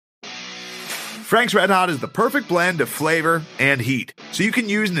Frank's Red Hot is the perfect blend of flavor and heat, so you can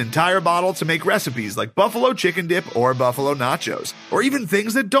use an entire bottle to make recipes like buffalo chicken dip or buffalo nachos, or even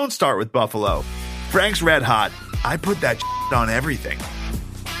things that don't start with buffalo. Frank's Red Hot, I put that on everything.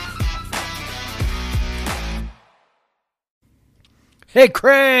 Hey,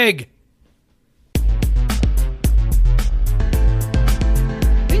 Craig!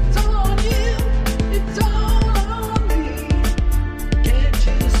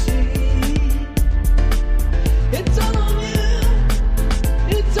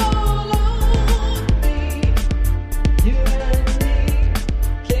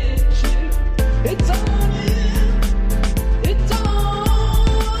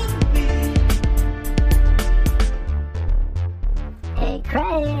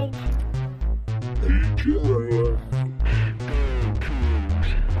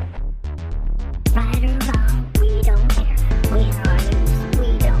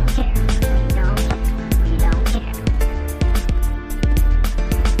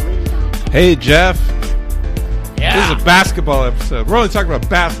 Hey, Jeff. Yeah. This is a basketball episode. We're only talking about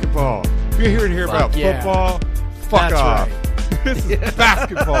basketball. If you're here to hear about football, fuck That's off. Right. This is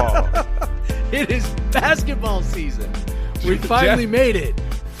basketball. It is basketball season. We finally made it.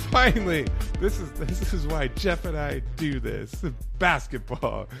 Finally. This is why Jeff and I do this.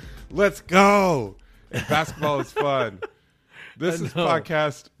 Basketball. Let's go. And basketball is fun. This is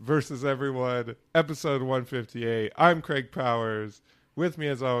Podcast versus Everyone, episode 158. I'm Craig Powers. With me,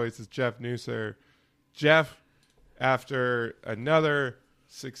 as always, is Jeff Nusser. Jeff, after another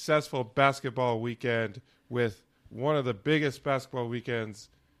successful basketball weekend with one of the biggest basketball weekends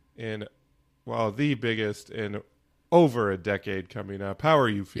the biggest in over a decade coming up, how are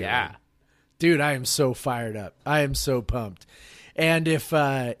you feeling? Yeah. Dude, I am so fired up. I am so pumped. And if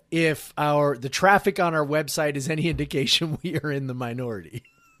the traffic on our website is any indication, we are in the minority.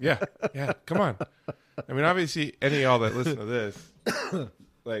 Yeah, come on. I mean, obviously, any of y'all that listen to this,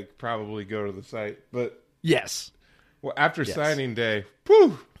 probably go to the site. But yes. Well, after signing day,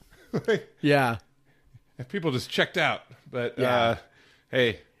 whew, yeah. People just checked out. But yeah.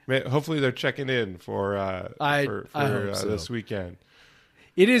 Hey, hopefully they're checking in for I hope so. This weekend.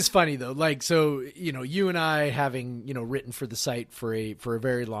 It is funny though, you and I having, written for the site for a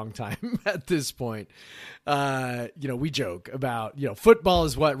very long time at this point, we joke about, football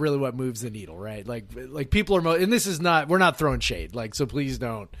is what moves the needle, right? Like people are, and this is not, we're not throwing shade. So please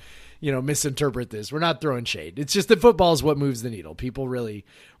don't, misinterpret this. We're not throwing shade. It's just that football is what moves the needle. People really,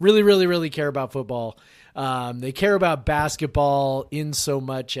 really, really, really care about football. They care about basketball in so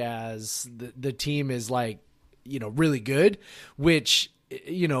much as the team is really good, which,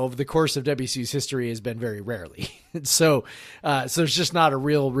 over the course of WCU's history has been very rarely. So there's just not a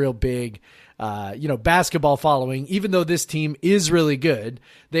real big, basketball following, even though this team is really good.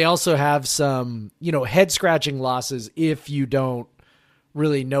 They also have some, head scratching losses if you don't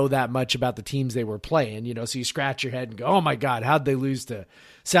really know that much about the teams they were playing, so you scratch your head and go, oh my God, how'd they lose to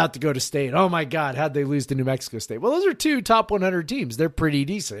South Dakota State? Oh my God, how'd they lose to New Mexico State? Well, those are two top 100 teams. They're pretty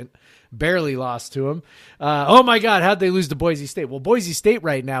decent. Barely lost to them. Oh my God, how'd they lose to Boise State? Well, Boise State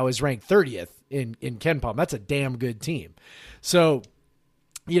right now is ranked 30th in KenPom. That's a damn good team. So,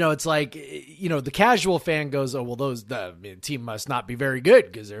 it's the casual fan goes, oh, well, the team must not be very good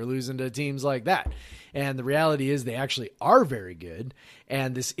because they're losing to teams like that. And the reality is they actually are very good.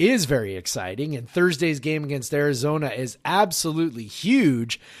 And this is very exciting. And Thursday's game against Arizona is absolutely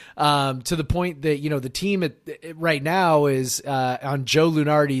huge, to the point that, the team right now is on Joe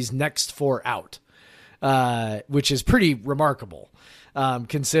Lunardi's next 4 out, which is pretty remarkable,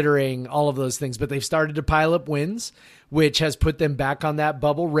 considering all of those things. But they've started to pile up wins, which has put them back on that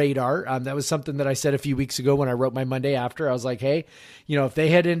bubble radar. That was something that I said a few weeks ago when I wrote my Monday after. I was like, hey, if they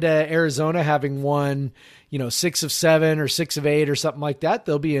head into Arizona having won, 6 of 7 or 6 of 8 or something like that,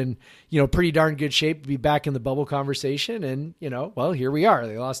 they'll be in, pretty darn good shape to be back in the bubble conversation. And, well, here we are.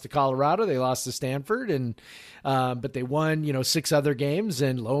 They lost to Colorado. They lost to Stanford. But they won, 6 other games.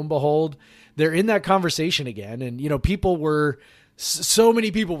 And lo and behold, they're in that conversation again. And, so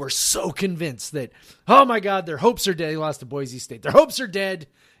many people were so convinced that, oh my God, their hopes are dead. They lost to Boise State. Their hopes are dead.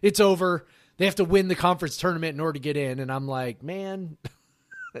 It's over. They have to win the conference tournament in order to get in. And I'm like, man,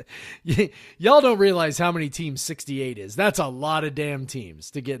 y'all don't realize how many teams 68 is. That's a lot of damn teams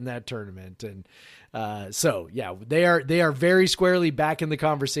to get in that tournament. And they are very squarely back in the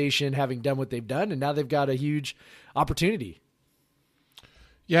conversation, having done what they've done. And now they've got a huge opportunity.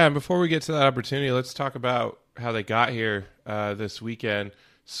 Yeah, and before we get to that opportunity, let's talk about how they got here this weekend,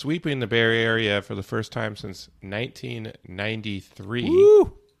 sweeping the Bay Area for the first time since 1993.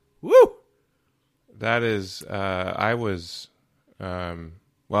 Woo! Woo! That is,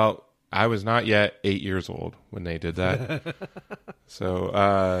 I was not yet 8 years old when they did that. So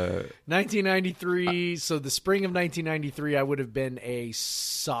 1993. So the spring of 1993, I would have been a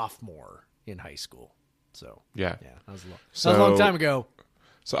sophomore in high school. So yeah, that was a long time ago.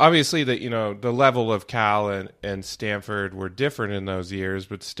 So obviously that, the level of Cal and Stanford were different in those years,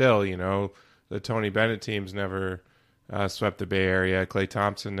 but still, the Tony Bennett teams never swept the Bay Area. Klay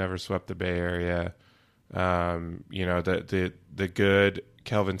Thompson never swept the Bay Area. The good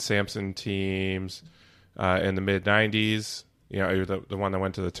Kelvin Sampson teams in the mid '90s. The one that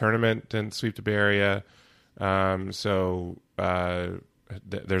went to the tournament didn't sweep the Bay Area.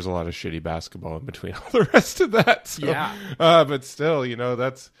 There's a lot of shitty basketball in between all the rest of that. So, yeah. But still,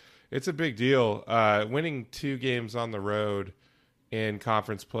 it's a big deal. Winning 2 games on the road in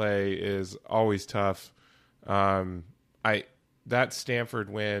conference play is always tough. That Stanford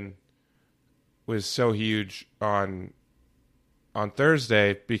win was so huge on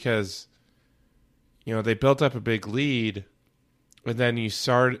Thursday because, they built up a big lead, and then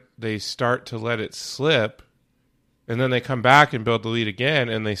they start to let it slip. And then they come back and build the lead again,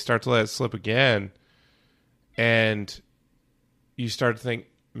 and they start to let it slip again. And you start to think,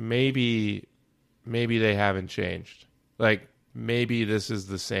 maybe they haven't changed. Like, maybe this is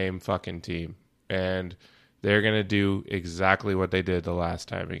the same fucking team. And they're going to do exactly what they did the last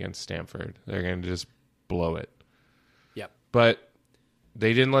time against Stanford. They're going to just blow it. Yep. But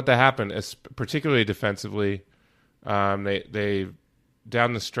they didn't let that happen, particularly defensively. They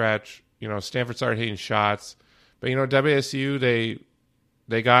down the stretch, Stanford started hitting shots. But, WSU,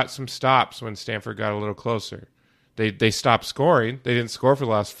 they got some stops when Stanford got a little closer. They stopped scoring. They didn't score for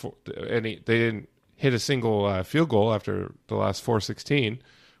the last four, they didn't hit a single field goal after the last 4:16,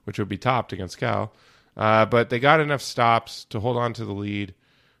 which would be topped against Cal. But they got enough stops to hold on to the lead.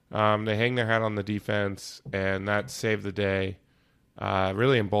 They hang their hat on the defense, and that saved the day,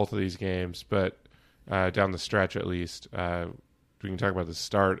 really in both of these games, but down the stretch at least. We can talk about the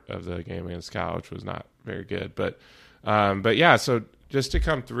start of the game against Cal, which was not very good. But yeah, so just to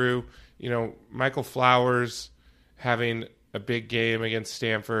come through, Michael Flowers having a big game against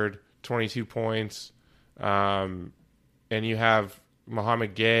Stanford, 22 points. And you have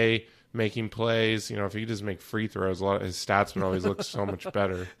Mohamed Gay making plays. If he could just make free throws, his stats would always look so much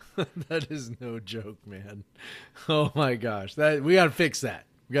better. That is no joke, man. Oh, my gosh. We got to fix that.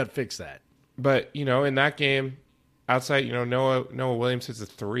 But, in that game, outside, Noah Williams hits a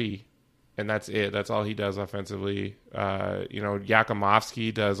 3, and that's it. That's all he does offensively.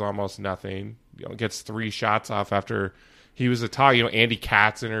 Yakimovsky does almost nothing. Gets 3 shots off after he was a talk. Andy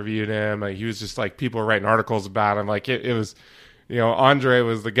Katz interviewed him. He was just like, people were writing articles about him. Like it was, Andre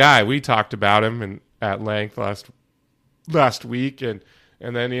was the guy. We talked about him at length last week, and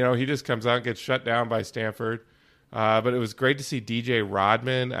then he just comes out and gets shut down by Stanford. But it was great to see DJ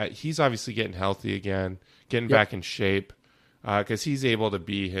Rodman. He's obviously getting healthy again. Getting back in shape because he's able to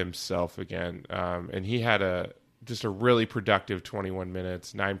be himself again. And he had just a really productive 21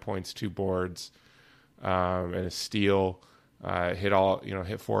 minutes, 9 points, 2 boards, and a steal. Hit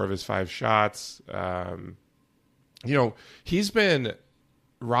 4 of his 5 shots.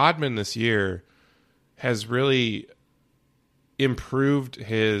 Rodman this year has really improved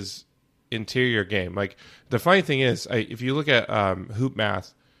his interior game. Like, the funny thing is, if you look at Hoop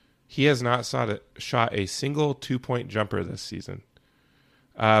Math, he has not shot a single 2-point jumper this season.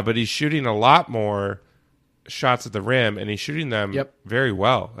 But he's shooting a lot more shots at the rim, and he's shooting them very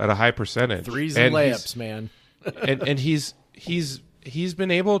well at a high percentage. Threes and layups, man. and he's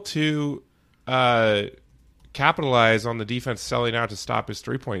been able to capitalize on the defense selling out to stop his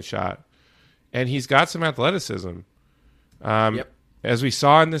 3-point shot. And he's got some athleticism. As we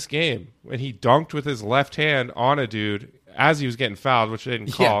saw in this game, when he dunked with his left hand on a dude as he was getting fouled, which they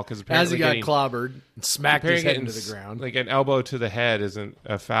didn't call because as he got clobbered, smacked his head into the ground. Like an elbow to the head isn't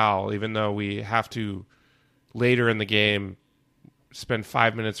a foul, even though we have to later in the game spend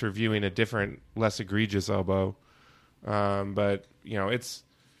 5 minutes reviewing a different, less egregious elbow. But it's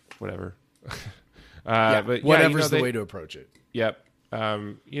whatever. But whatever's the way to approach it. Yep.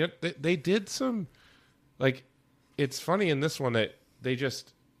 They did some, like, it's funny in this one that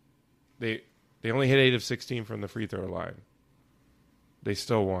they only hit 8 of 16 from the free throw line. They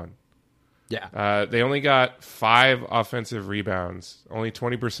still won. Yeah. They only got 5 offensive rebounds, only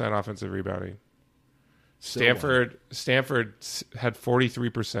 20% offensive rebounding. Stanford had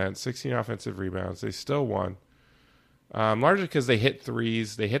 43%, 16 offensive rebounds. They still won. Largely because they hit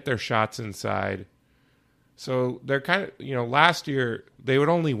threes, they hit their shots inside. So they're kind of, last year they would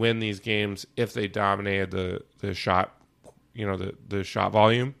only win these games if they dominated the shot, the shot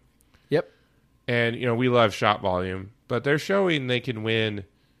volume. Yep. And, we love shot volume, but they're showing they can win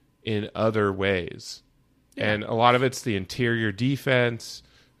in other ways. Yeah. And a lot of it's the interior defense,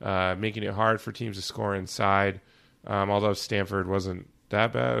 making it hard for teams to score inside. Although Stanford wasn't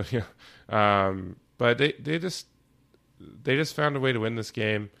that bad, but they just found a way to win this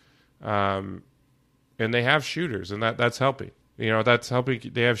game, and they have shooters, and that's helping. That's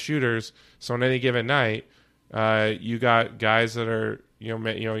helping. They have shooters, so on any given night, you got guys that are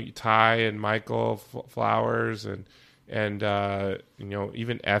Ty and Michael Flowers and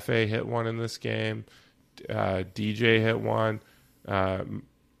even Fa hit one in this game. DJ hit one.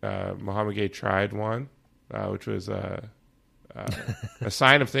 Mohamed Gay tried one, which was a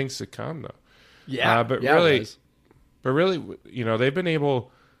sign of things to come, though. Yeah, but really, they've been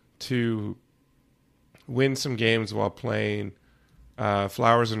able to win some games while playing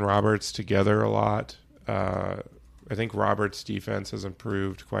Flowers and Roberts together a lot. I think Roberts' defense has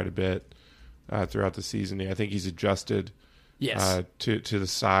improved quite a bit throughout the season. I think he's adjusted to the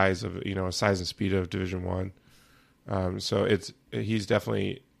size of size and speed of Division I. So he's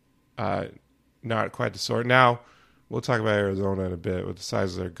definitely not quite the sort. Now we'll talk about Arizona in a bit with the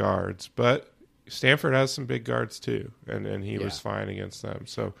size of their guards, but Stanford has some big guards too, and he was fine against them.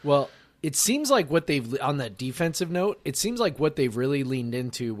 So it seems like on that defensive note, it seems like what they've really leaned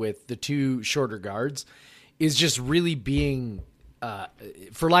into with the two shorter guards is just really being,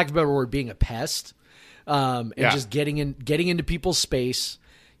 for lack of a better word, being a pest, and just getting into people's space.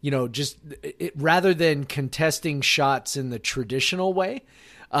 Rather than contesting shots in the traditional way,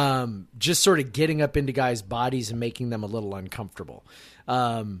 just sort of getting up into guys' bodies and making them a little uncomfortable.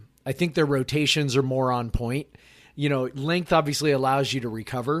 I think their rotations are more on point. Length obviously allows you to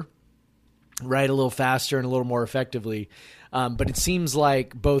recover, right, a little faster and a little more effectively. But it seems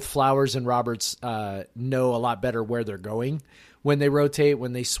like both Flowers and Roberts know a lot better where they're going when they rotate,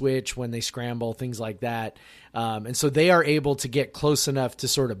 when they switch, when they scramble, things like that. And so they are able to get close enough to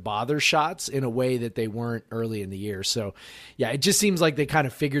sort of bother shots in a way that they weren't early in the year. So, it just seems like they kind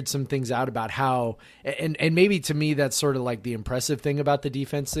of figured some things out about how – and maybe to me that's sort of like the impressive thing about the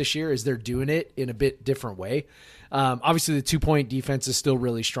defense this year is they're doing it in a bit different way. Obviously, the 2-point defense is still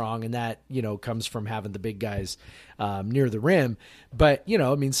really strong, and that comes from having the big guys near the rim. But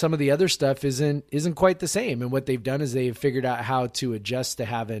some of the other stuff isn't quite the same. And what they've done is they've figured out how to adjust to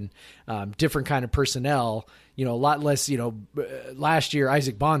having different kind of personnel. A lot less. Last year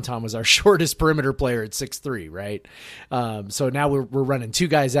Isaac Bonton was our shortest perimeter player at 6'3", right? So now we're running two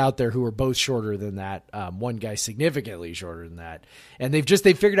guys out there who are both shorter than that. One guy significantly shorter than that, and they've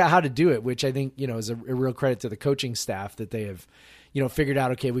figured out how to do it, which I think is a real credit to the coaching staff that they have figured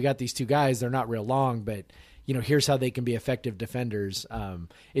out. Okay, we got these two guys; they're not real long, but here's how they can be effective defenders.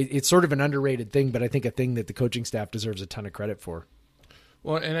 It's sort of an underrated thing, but I think a thing that the coaching staff deserves a ton of credit for.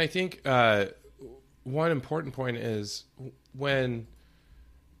 Well, and I think one important point is when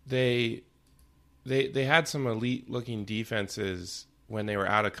they had some elite looking defenses when they were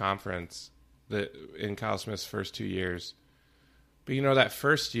out of conference in Kyle Smith's first 2 years. But that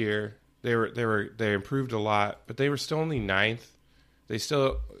first year they improved a lot, but they were still only 9th. They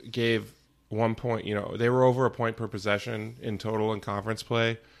still gave 1 point, they were over a point per possession in total in conference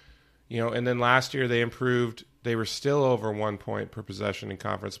play. And then last year they improved. They were still over 1 point per possession in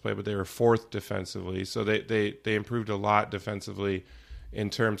conference play, but they were 4th defensively. So they improved a lot defensively in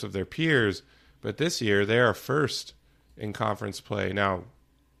terms of their peers. But this year they are 1st in conference play. Now,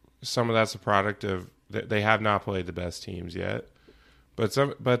 some of that's a product of they have not played the best teams yet,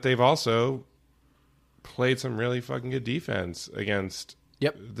 but they've also played some really fucking good defense against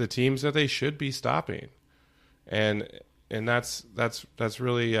the teams that they should be stopping, and that's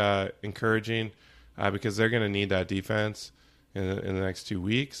really encouraging. Because they're going to need that defense in the next 2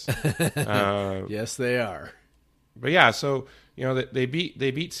 weeks. Yes, they are. But so they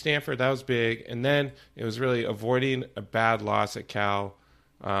beat Stanford. That was big, and then it was really avoiding a bad loss at Cal.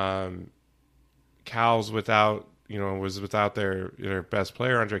 Cal's without their best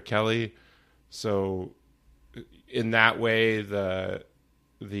player, Andre Kelly. So in that way, the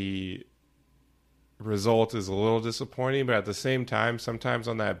result is a little disappointing, but at the same time, sometimes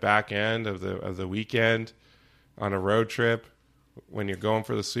on that back end of the weekend on a road trip, when you're going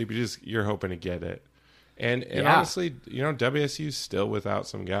for the sweep, you're hoping to get it. And honestly, WSU's still without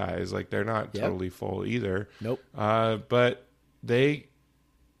some guys. Like, they're not totally full either. Nope. But they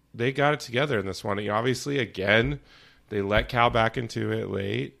got it together in this one. Obviously, again, they let Cal back into it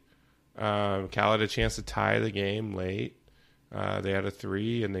late. Cal had a chance to tie the game late. They had a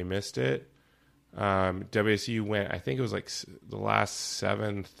 3 and they missed it. WSU went, I think it was like the last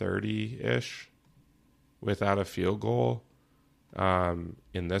 7:30-ish without a field goal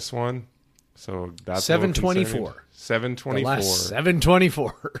in this one. So that's 7:24. 7:24. The last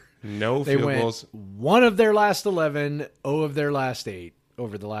 7:24. No They field went goals. 1 of their last 11, 0 of their last 8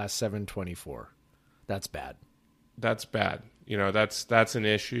 over the last 724. That's bad. That's bad. That's an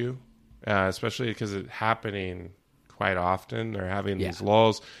issue, especially because it's happening quite often. They're having these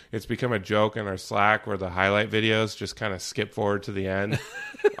lulls. It's become a joke in our Slack where the highlight videos just kind of skip forward to the end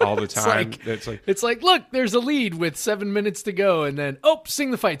all the time. It's like, look, there's a lead with 7 minutes to go, and then sing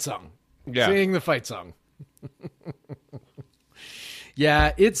the fight song. Yeah. Sing the fight song.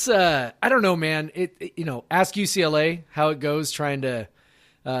 Yeah, it's I don't know, man. Ask UCLA how it goes trying to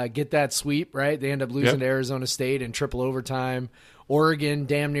get that sweep, right? They end up losing to Arizona State in triple overtime. Oregon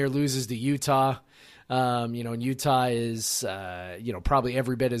damn near loses to Utah. And Utah is, probably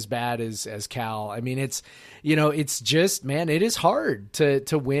every bit as bad as Cal. I mean, it's just, man, it is hard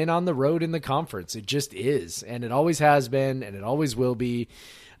to win on the road in the conference. It just is. And it always has been, and it always will be.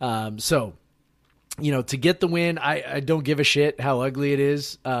 To get the win, I don't give a shit how ugly it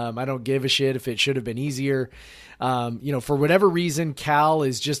is. I don't give a shit if it should have been easier. For whatever reason, Cal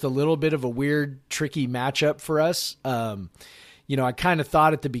is just a little bit of a weird, tricky matchup for us. I kind of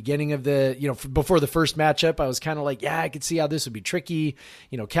thought at the beginning of before the first matchup, I was kind of like, I could see how this would be tricky.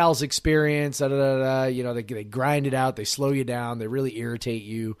 Cal's experience, they grind it out. They slow you down. They really irritate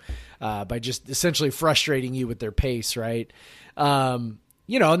you by just essentially frustrating you with their pace, right? And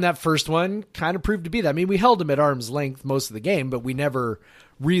that first one kind of proved to be that. I mean, we held them at arm's length most of the game, but we never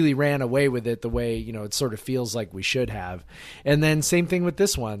really ran away with it the way, it sort of feels like we should have. And then same thing with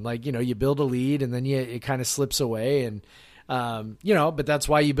this one. Like, you build a lead and then it kind of slips away and, but that's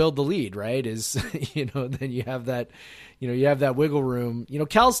why you build the lead, right? Is, then you have that, you have that wiggle room.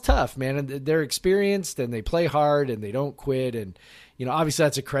 Cal's tough, man, and they're experienced and they play hard and they don't quit. And, obviously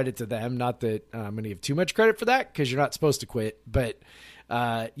that's a credit to them. Not that I'm going to give too much credit for that because you're not supposed to quit, but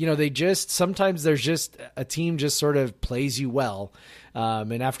sometimes there's just a team just sort of plays you well.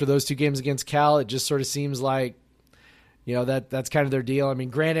 And after those 2 games against Cal, it just sort of seems like, that's kind of their deal. I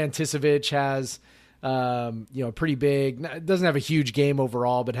mean, Grant Anticevich has, pretty big, doesn't have a huge game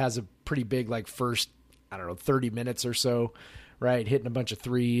overall, but has a pretty big, first, 30 minutes or so, right? Hitting a bunch of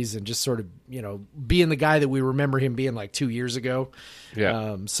threes and just sort of, being the guy that we remember him being 2 years ago.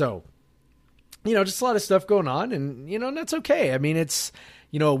 Yeah. Just a lot of stuff going on and, and that's okay. I mean, it's,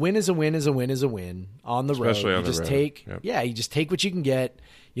 a win is a win is a win is a win on the road. Especially on the road. You just take what you can get.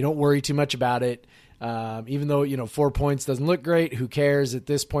 You don't worry too much about it. Even though, 4 points doesn't look great, who cares at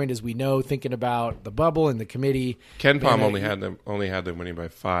this point, as we know, thinking about the bubble and the committee. KenPom only had them winning by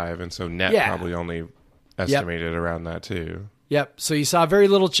 5. And so net probably only estimated around that too. Yep. So you saw very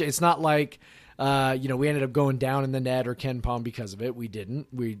little. It's not like, we ended up going down in the net or KenPom because of it. We didn't.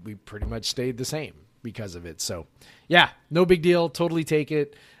 We pretty much stayed the same because of it. So, no big deal. Totally take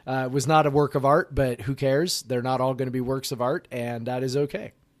it. It was not a work of art, but who cares? They're not all going to be works of art, and that is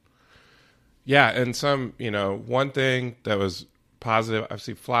okay. Yeah, and one thing that was positive,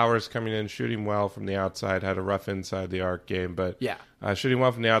 obviously Flowers coming in, shooting well from the outside, had a rough inside the arc game, but shooting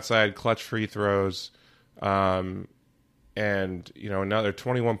well from the outside, clutch free throws, and another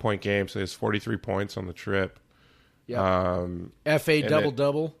 21-point game, so he has 43 points on the trip. Yeah. FA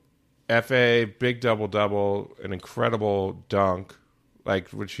double-double. FA big double-double, an incredible dunk,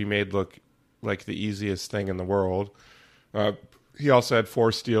 which he made look like the easiest thing in the world. He also had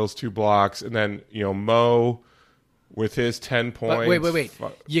 4 steals, 2 blocks, and then Mo with his 10 points. Wait!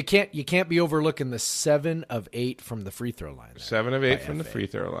 You can't be overlooking the 7 of 8 from the free throw line. 7 of 8 from the free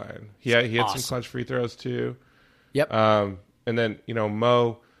throw line. He had awesome. Some clutch free throws too. Yep. And then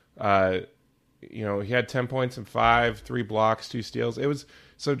Mo, he had 10 points and 3 blocks, 2 steals. It was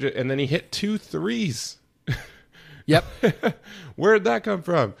so, and then he hit 2 threes. Yep. Where'd that come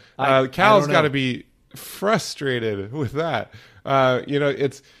from? Cal's got to be frustrated with that.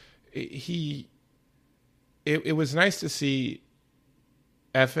 It was nice to see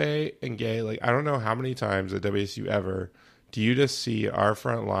FA and Gay. I don't know how many times at WSU ever do you just see our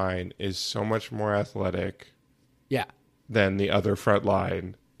front line is so much more athletic than the other front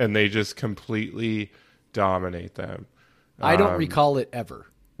line, and they just completely dominate them. I don't recall it ever.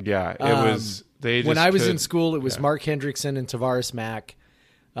 Yeah, it was. When I was in school, it was Mark Hendrickson and Tavares Mack.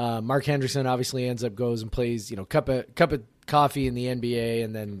 Mark Hendrickson obviously goes and plays, cup of coffee in the NBA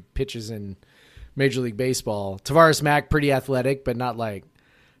and then pitches in Major League Baseball. Tavares Mack, pretty athletic, but not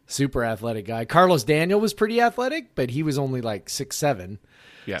super athletic guy. Carlos Daniel was pretty athletic, but he was only 6'7".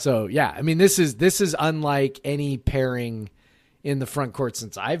 Yeah. So this is unlike any pairing in the front court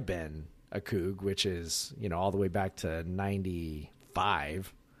since I've been a Coug, which is, all the way back to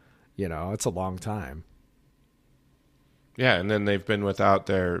 95. It's a long time. Yeah, and then they've been without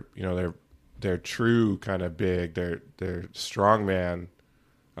their true kind of big, their strong man,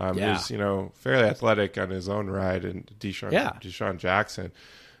 who's, fairly athletic on his own ride, and Deshaun Jackson.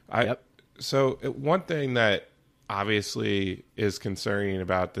 So one thing that obviously is concerning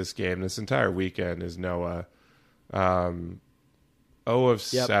about this game, this entire weekend, is Noah. 0 of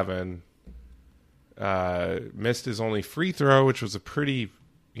 7. Missed his only free throw, which was a pretty,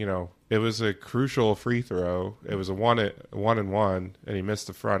 it was a crucial free throw. It was a 1-and-1, and he missed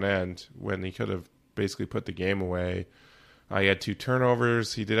the front end when he could have basically put the game away. He had 2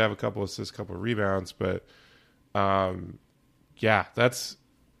 turnovers. He did have a couple assists, couple of rebounds, but that's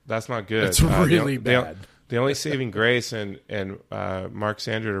not good. It's really bad. The only saving grace, and Mark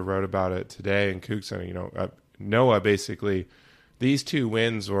Sandra wrote about it today in Kooks, Noah, basically, these 2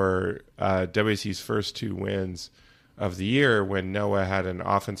 wins were WSU's first 2 wins of the year when Noah had an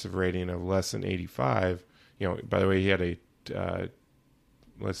offensive rating of less than 85. By the way, he had a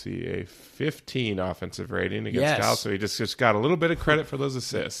 15 offensive rating against Cal, so he just got a little bit of credit for those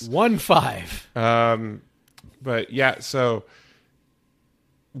assists. 1-5. But yeah, so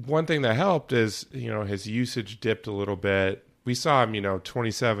one thing that helped is, his usage dipped a little bit. We saw him,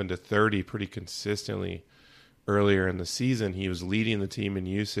 27 to 30 pretty consistently earlier in the season. He was leading the team in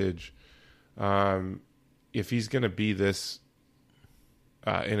usage. If he's going to be this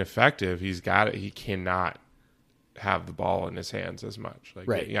ineffective, he cannot have the ball in his hands as much.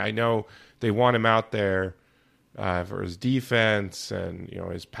 I know they want him out there for his defense and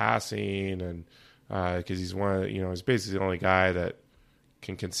his passing, and because he's he's basically the only guy that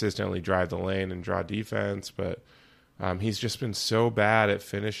can consistently drive the lane and draw defense. But he's just been so bad at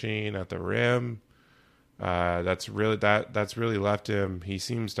finishing at the rim. That's really left him. He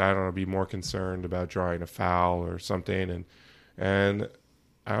seems to, be more concerned about drawing a foul or something. And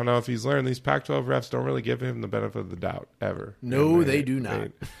I don't know if he's learned, these Pac-12 refs don't really give him the benefit of the doubt ever. No, they do not.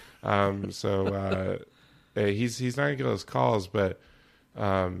 He's not going to get those calls, but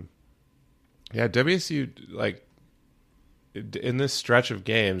WSU, in this stretch of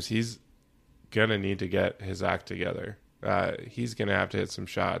games, he's going to need to get his act together. He's going to have to hit some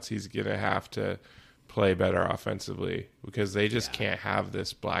shots. He's going to have to play better offensively, because they just can't have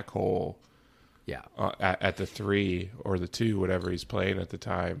this black hole at the 3 or the 2, whatever he's playing at the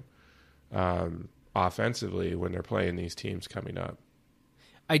time, offensively when they're playing these teams coming up.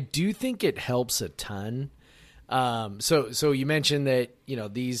 I do think it helps a ton. So you mentioned that,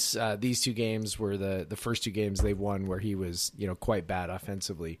 these 2 games were the first 2 games they've won where he was, quite bad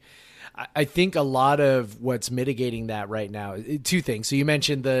offensively. I think a lot of what's mitigating that right now, 2 things. So you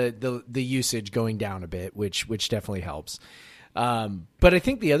mentioned the usage going down a bit, which definitely helps. But I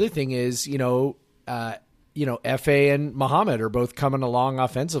think the other thing is, F.A. and Muhammad are both coming along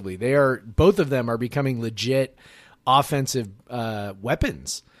offensively. Both of them are becoming legit offensive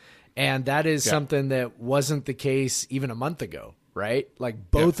weapons. And that is something that wasn't the case even a month ago, right?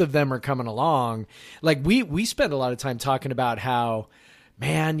 Both of them are coming along. We spend a lot of time talking about how,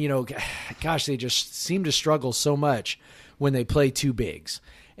 man, gosh, they just seem to struggle so much when they play 2 bigs.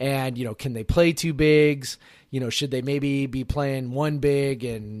 And, can they play 2 bigs? Should they maybe be playing 1 big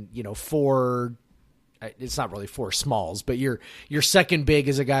and, 4, it's not really 4 smalls, but your second big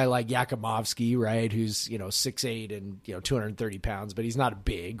is a guy like Yakimovsky, right? Who's, 6'8" and, 230 pounds, but he's not a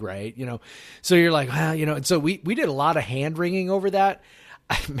big, right? So you're like, and so we did a lot of hand wringing over that.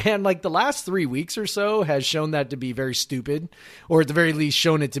 Man, the last 3 weeks or so has shown that to be very stupid, or at the very least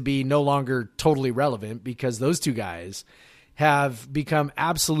shown it to be no longer totally relevant, because those 2 guys have become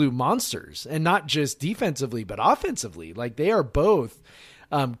absolute monsters, and not just defensively, but offensively. They are both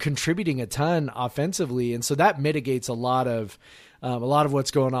contributing a ton offensively. And so that mitigates a lot of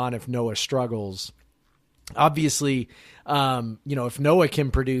what's going on if Noah struggles. Obviously, if Noah can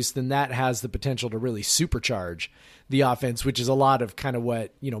produce, then that has the potential to really supercharge the offense, which is a lot of kind of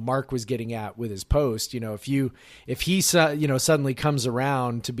what, Mark was getting at with his post. If he suddenly comes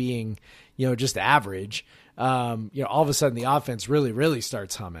around to being, just average, all of a sudden the offense really, really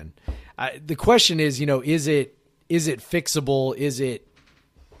starts humming. The question is, is it fixable? Is it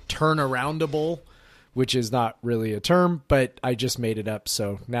turnaroundable? Which is not really a term, but I just made it up,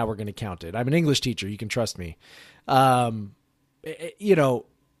 so now we're going to count it. I'm an English teacher. You can trust me.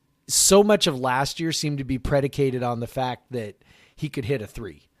 So much of last year seemed to be predicated on the fact that he could hit a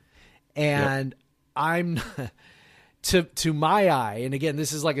 3. And I'm to my eye, and again,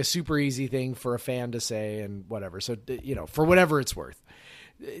 this is a super easy thing for a fan to say and whatever. So, for whatever it's worth,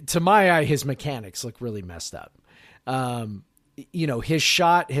 to my eye, his mechanics look really messed up. His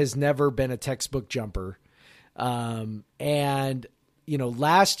shot has never been a textbook jumper. And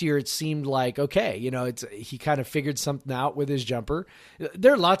last year it seemed like, okay, he kind of figured something out with his jumper.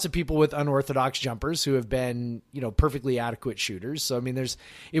 There are lots of people with unorthodox jumpers who have been, perfectly adequate shooters. So, I mean,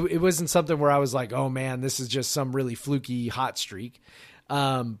 it wasn't something where I was like, oh man, this is just some really fluky hot streak.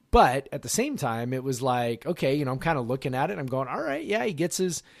 But at the same time, it was like, okay, I'm kind of looking at it. I'm going, all right, yeah, he gets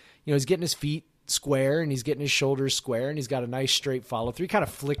his, he's getting his feet square and he's getting his shoulders square and he's got a nice straight follow through. He kind of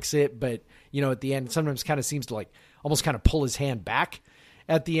flicks it, but at the end, sometimes kind of seems to almost kind of pull his hand back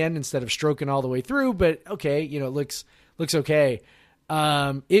at the end instead of stroking all the way through. But okay, it looks okay.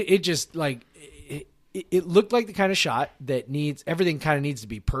 It just it looked like the kind of shot that everything kind of needs to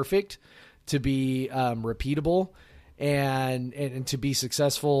be perfect to be repeatable and to be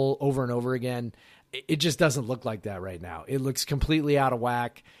successful over and over again. It just doesn't look like that right now. It looks completely out of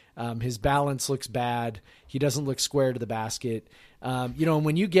whack. His balance looks bad. He doesn't look square to the basket. And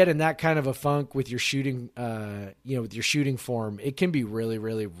when you get in that kind of a funk with your shooting, with your shooting form, it can be really,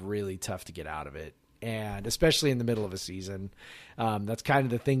 really, really tough to get out of it. And especially in the middle of a season, that's kind of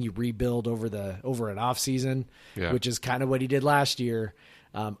the thing you rebuild over an off season, which is kind of what he did last year.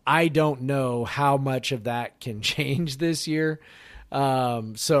 I don't know how much of that can change this year.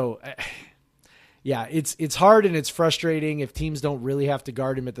 Yeah, it's hard and it's frustrating if teams don't really have to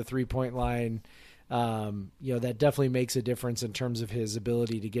guard him at the 3-point line. That definitely makes a difference in terms of his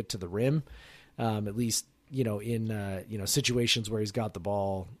ability to get to the rim, at least, in situations where he's got the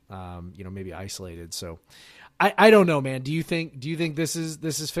ball, maybe isolated. So I don't know, man. Do you think this is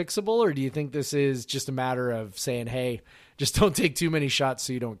fixable, or do you think this is just a matter of saying, hey, just don't take too many shots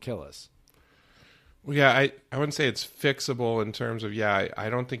so you don't kill us? Well, yeah, I wouldn't say it's fixable in terms of, I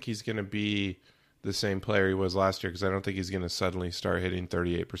don't think he's going to be the same player he was last year, because I don't think he's going to suddenly start hitting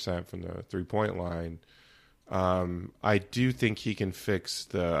 38% from the 3-point line. I do think he can fix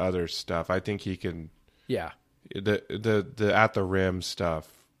the other stuff. I think he can, the at the rim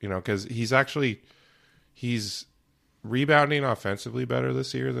stuff, because he's rebounding offensively better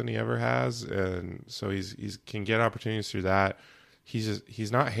this year than he ever has, and so he's can get opportunities through that.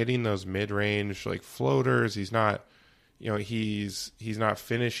 He's not hitting those mid-range floaters. He's not, he's not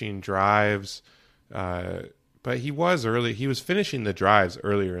finishing drives. But he was finishing the drives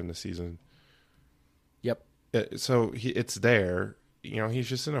earlier in the season. Yep. So it's there, he's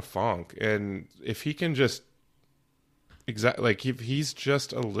just in a funk. And if he can just if he's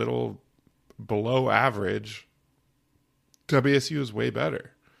just a little below average, WSU is way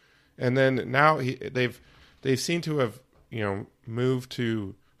better. And then now they've seemed to have, moved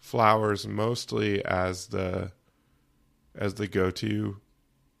to Flowers mostly as the go-to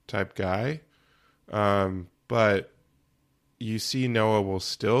type guy. But you see Noah will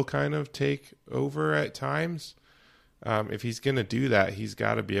still kind of take over at times. If he's going to do that, he's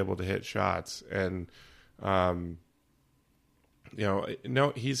got to be able to hit shots. And,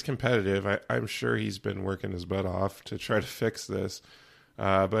 he's competitive. I'm sure he's been working his butt off to try to fix this.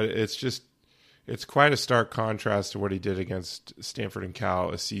 But it's quite a stark contrast to what he did against Stanford and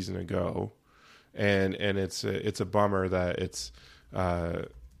Cal a season ago. And it's a bummer that it's,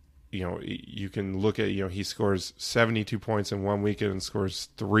 you can look at, he scores 72 points in one weekend and scores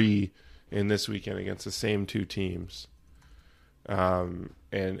 3 in this weekend against the same two teams. And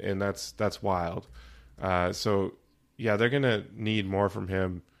that's wild. So yeah, they're going to need more from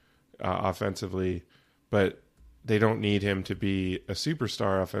him, offensively, but they don't need him to be a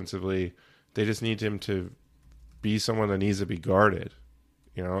superstar offensively. They just need him to be someone that needs to be guarded,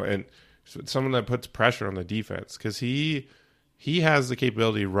 and someone that puts pressure on the defense, because he has the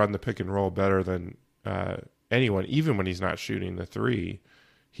capability to run the pick and roll better than anyone, even when he's not shooting the 3.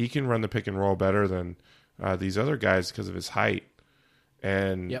 He can run the pick and roll better than these other guys because of his height.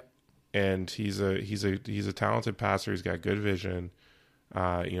 And and he's a talented passer. He's got good vision.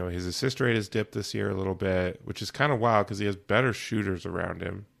 His assist rate has dipped this year a little bit, which is kind of wild because he has better shooters around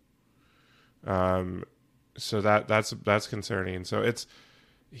him. So that's concerning. So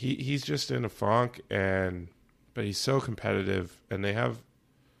he's just in a funk, but he's so competitive, and they have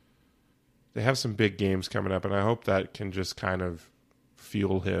some big games coming up, and I hope that can just kind of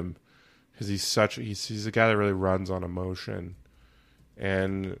fuel him, because he's a guy that really runs on emotion,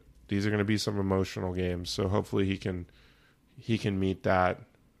 and these are going to be some emotional games. So hopefully he can meet that,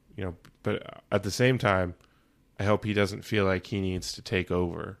 but at the same time, I hope he doesn't feel like he needs to take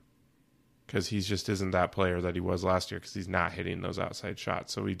over, because he just isn't that player that he was last year, because he's not hitting those outside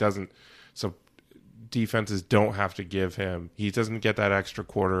shots. So defenses don't have to give him. He doesn't get that extra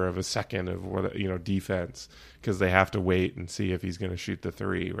quarter of a second of defense, because they have to wait and see if he's going to shoot the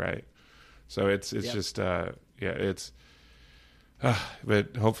 3, right? So it's just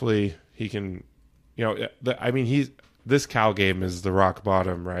but hopefully he can. this Cal game is the rock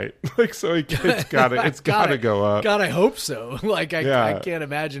bottom, right? Like, so it's gotta go up. God, I hope so. Like, I can't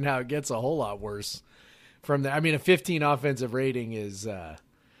imagine how it gets a whole lot worse from there. I mean, a 15 offensive rating is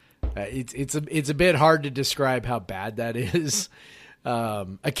it's a bit hard to describe how bad that is.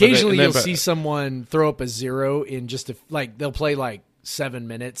 Occasionally you'll see someone throw up a 0 in just they'll play like 7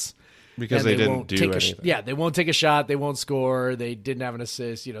 minutes because they didn't do anything. They won't take a shot. They won't score. They didn't have an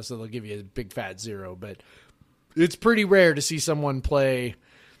assist, so they'll give you a big fat 0, but it's pretty rare to see someone play,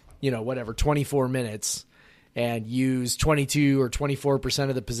 24 minutes and use 22 or 24%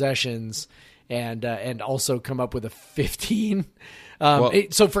 of the possessions and also come up with a 15.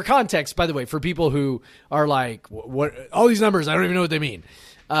 So for context, by the way, for people who are like, what all these numbers, I don't even know what they mean.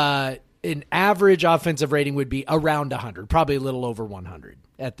 An average offensive rating would be around 100, probably a little over 100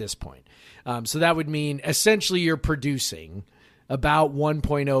 at this point. So that would mean essentially you're producing about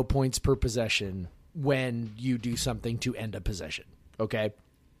 1.0 points per possession when you do something to end a possession. Okay.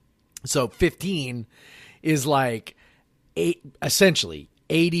 So 15 is like essentially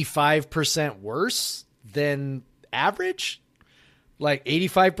 85% worse than average, like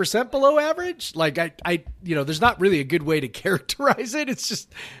 85% below average. Like I there's not really a good way to characterize it. It's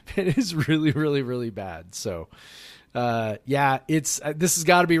just, it is really, really, really bad. So, this has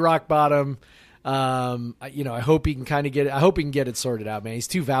got to be rock bottom. I hope he can get it sorted out, man. He's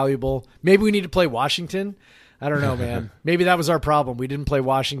too valuable. Maybe we need to play Washington. I don't know, man. Maybe that was our problem. We didn't play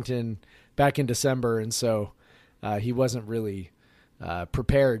Washington back in December. And so, he wasn't really,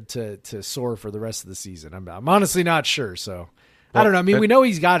 prepared to soar for the rest of the season. I'm honestly not sure. So I don't know. I mean, we know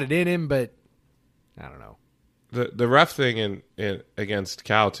he's got it in him, but I don't know. The rough thing in against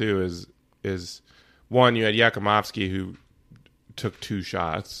Cal too is one, you had Yakumovsky who took 2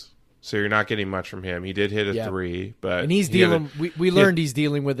 shots. So you're not getting much from him. He did hit a 3, but and he's dealing. We learned he's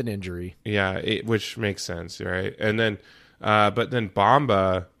dealing with an injury. Yeah, which makes sense, right? And then, but then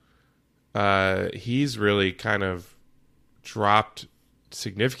Bamba, he's really kind of dropped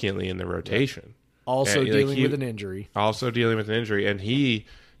significantly in the rotation. Also dealing with an injury. And he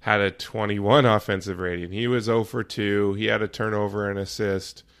had a 21 offensive rating. He was 0 for 2. He had a turnover and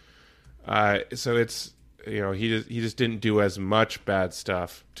assist. So it's. He just didn't do as much bad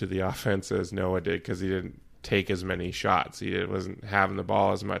stuff to the offense as Noah did because he didn't take as many shots. He wasn't having the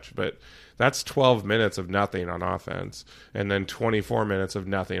ball as much. But that's 12 minutes of nothing on offense, and then 24 minutes of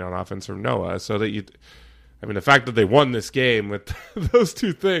nothing on offense from Noah. So that the fact that they won this game with those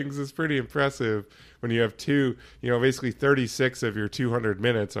 2 things is pretty impressive. When you have 2, basically 36 of your 200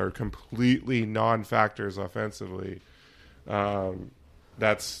 minutes are completely non-factors offensively.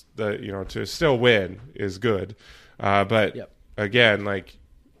 That's to still win is good. But again,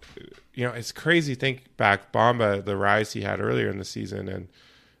 it's crazy. Think back Bamba, the rise he had earlier in the season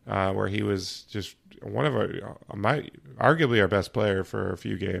and where he was just one of arguably our best player for a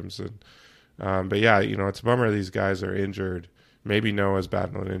few games. And, but yeah, it's a bummer these guys are injured. Maybe Noah's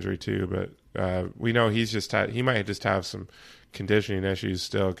battling an injury too, but we know he might just have some conditioning issues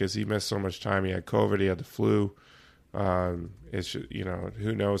still because he missed so much time. He had COVID, he had the flu.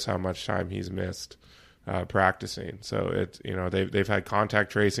 Who knows how much time he's missed practicing. So they've had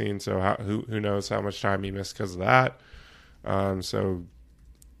contact tracing. So who knows how much time he missed because of that. Some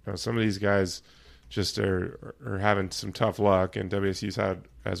of these guys just are having some tough luck, and WSU's had,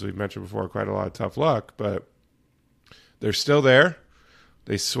 as we've mentioned before, quite a lot of tough luck, but they're still there.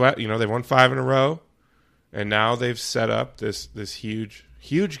 They sweat, they won 5 in a row, and now they've set up this huge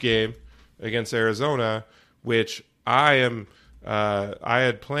game against Arizona, which I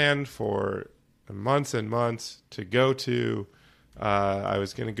had planned for months and months to go to. I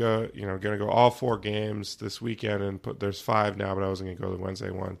was going to go all 4 games this weekend, and there's 5 now, but I wasn't going to go to the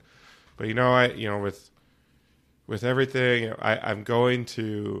Wednesday one. But with everything, I'm going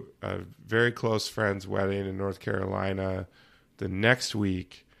to a very close friend's wedding in North Carolina the next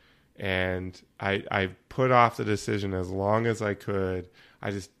week, and I put off the decision as long as I could. I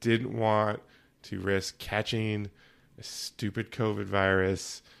just didn't want to risk catching a stupid COVID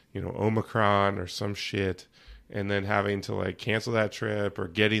virus, Omicron or some shit, and then having to cancel that trip or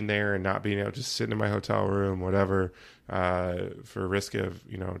getting there and not being able to just sit in my hotel room, whatever, for risk of,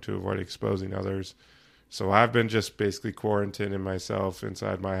 to avoid exposing others. So I've been just basically quarantining myself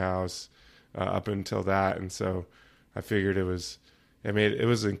inside my house up until that. And so I figured it was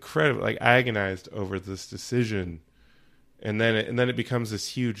incredible, agonized over this decision. And then it becomes this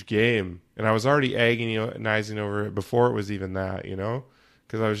huge game. And I was already agonizing over it before it was even that,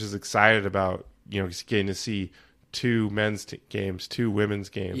 because I was just excited about, getting to see 2 men's games, 2 women's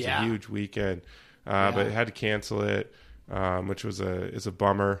games, a huge weekend. But I had to cancel it, which is a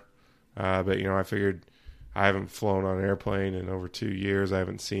bummer. But, I figured I haven't flown on an airplane in over 2 years. I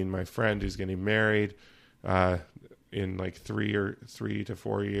haven't seen my friend who's getting married in like 3 to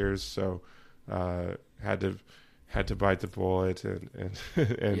 4 years. So had to bite the bullet and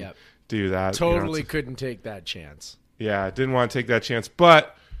Yep. do that. Totally couldn't take that chance. Yeah, didn't want to take that chance.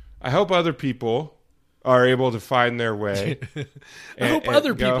 But I hope other people are able to find their way. I hope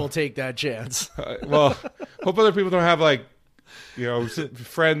other people take that chance. Well, hope other people don't have like,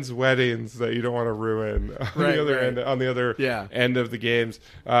 friends' weddings that you don't want to ruin on the other end of the games.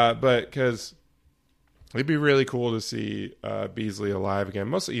 But because it'd be really cool to see Beasley alive again.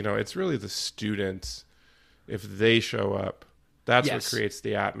 Mostly, it's really the students. If they show up, that's what creates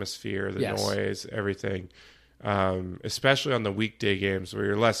the atmosphere, the noise, everything. Especially on the weekday games where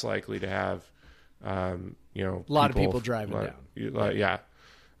you're less likely to have, a lot of people driving down.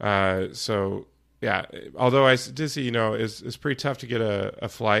 Yeah, although I did see, it's pretty tough to get a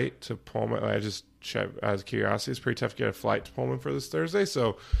flight to Pullman. I just checked out of curiosity. It's pretty tough to get a flight to Pullman for this Thursday.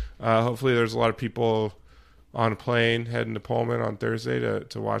 So hopefully there's a lot of people on a plane heading to Pullman on Thursday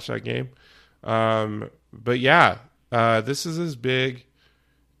to watch that game. But yeah, this is as big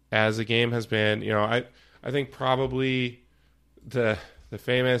as a game has been. I think probably the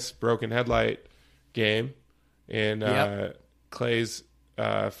famous broken headlight game in Clay's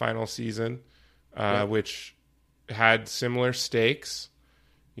final season. Which had similar stakes.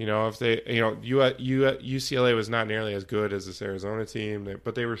 If they, UCLA was not nearly as good as this Arizona team,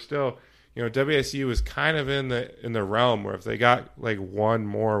 but they were still, WSU was kind of in the realm where if they got like one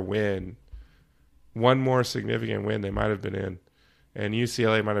more significant win, they might have been in, and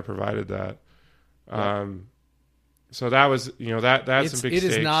UCLA might have provided that. So that was, that's some big stakes. It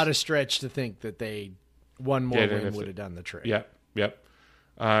is not a stretch to think that they one more win would have done the trick. Yep.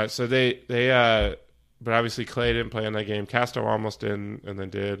 So they but obviously Clay didn't play in that game. Castro almost didn't, and then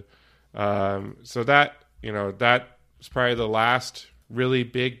did. So that was probably the last really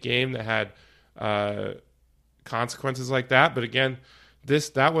big game that had consequences like that. But again,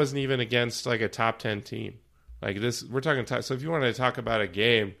 that wasn't even against like a top 10 team. Like this, we're talking. So if you want to talk about a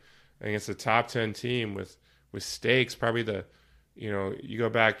game against a top 10 team with stakes, probably you got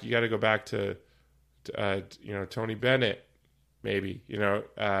to go back to Tony Bennett. Maybe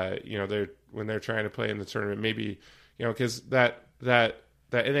they're when they're trying to play in the tournament. Maybe because that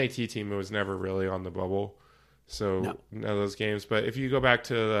NAT team was never really on the bubble, so none of those games. But if you go back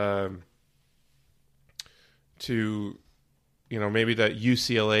to maybe that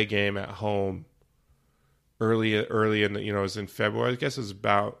UCLA game at home early in the, it was in February. I guess it was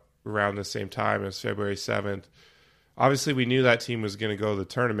about around the same time as February 7th. Obviously, we knew that team was going to go to the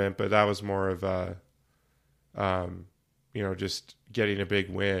tournament, but that was more of a just getting a big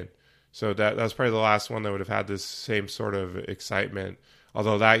win. So that was probably the last one that would have had this same sort of excitement.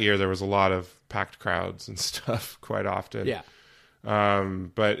 Although that year there was a lot of packed crowds and stuff quite often. Yeah.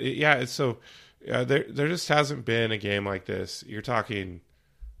 It's so there just hasn't been a game like this. You're talking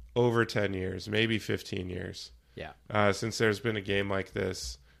over 10 years, maybe 15 years. Yeah. Since there's been a game like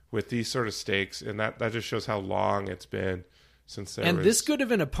this with these sort of stakes, and that just shows how long it's been. This good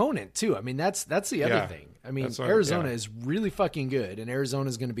of an opponent too. I mean, that's the other thing. I mean, Arizona is really fucking good, and Arizona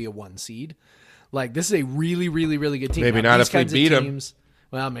is going to be a 1 seed. Like, this is a really, really, really good team. Maybe not if we beat them.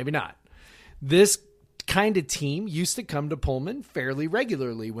 Well, maybe not. This kind of team used to come to Pullman fairly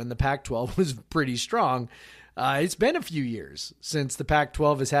regularly when the Pac-12 was pretty strong. It's been a few years since the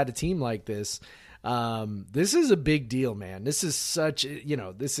Pac-12 has had a team like this. This is a big deal, man. This is such a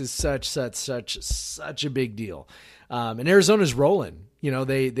big deal. And Arizona's rolling.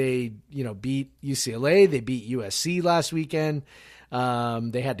 They beat UCLA. They beat USC last weekend.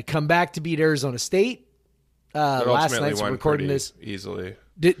 They had to come back to beat Arizona State. Last night, so recording this easily.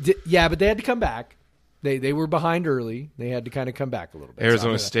 But they had to come back. They were behind early. They had to kind of come back a little bit.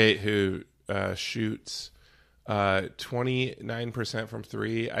 Arizona State, who shoots 29% from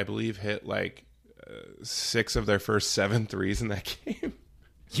three, I believe, hit like 6 of their first 7 threes in that game.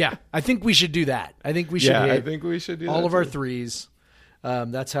 Yeah, I think we should do that. I think we should do all of our threes.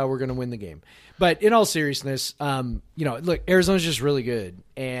 That's how we're going to win the game. But in all seriousness, look, Arizona's just really good.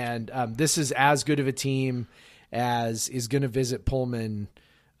 And this is as good of a team as is going to visit Pullman,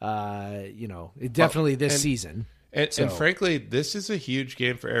 definitely this season. And frankly, this is a huge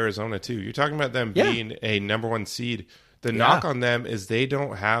game for Arizona, too. You're talking about them being a number 1 seed. The knock on them is they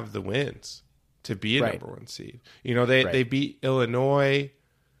don't have the wins to be a number 1 seed. They beat Illinois,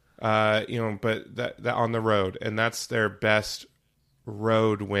 but that on the road, and that's their best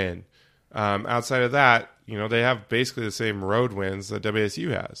road win. Outside of that, they have basically the same road wins that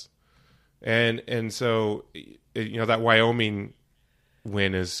WSU has. And so, that Wyoming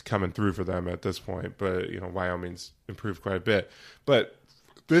win is coming through for them at this point. But, Wyoming's improved quite a bit. But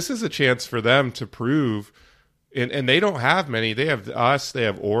this is a chance for them to prove, and they don't have many. They have us, they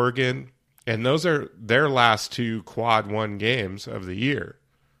have Oregon, and those are their last 2 quad 1 games of the year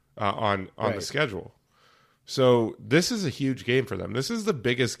on the schedule. So this is a huge game for them. This is the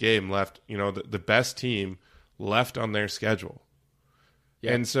biggest game left, the best team left on their schedule.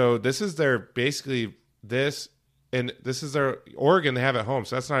 Yep. And so this is their this is their Oregon they have at home.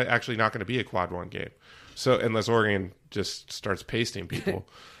 So that's not going to be a quad 1 game. So unless Oregon just starts pasting people.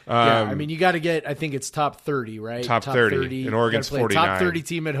 You got to get, I think it's top 30, right? Top 30. And Oregon's 49. Top 30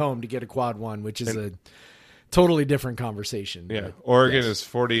 team at home to get a quad 1, which is a totally different conversation. Yeah. Oregon is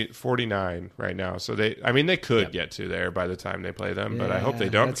 49 right now. So they could get to there by the time they play them, but I hope they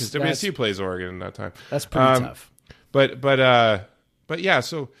don't because WSU plays Oregon in that time. That's pretty tough. But yeah,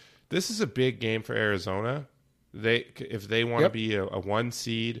 so this is a big game for Arizona. If they want to be a 1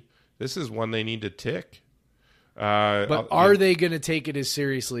 seed, this is one they need to tick. But are they going to take it as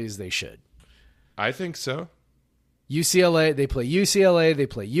seriously as they should? I think so. UCLA, they play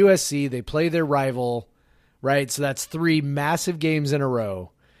USC, they play their rival, right? So that's 3 massive games in a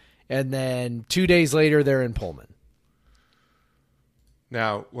row. And then 2 days later, they're in Pullman.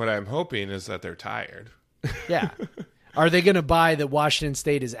 Now, what I'm hoping is that they're tired. Yeah. Are they going to buy that Washington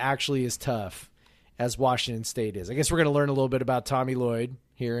State is actually as tough as Washington State is? I guess we're going to learn a little bit about Tommy Lloyd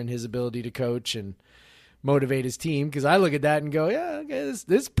here and his ability to coach and motivate his team, because I look at that and go, yeah, okay, this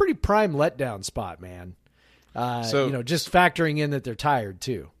is a pretty prime letdown spot, man. Just factoring in that they're tired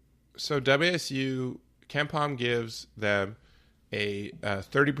too. So WSU, KenPom gives them a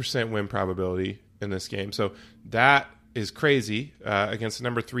 30% win probability in this game. So that is crazy against the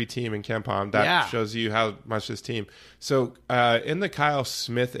number 3 team in KenPom. That shows you how much this team. So in the Kyle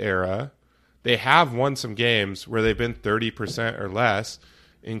Smith era, they have won some games where they've been 30% or less,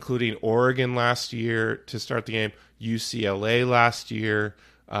 including Oregon last year to start the game, UCLA last year.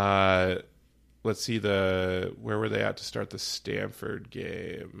 Let's see where were they at to start the Stanford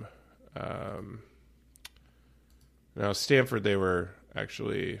game? No, Stanford, they were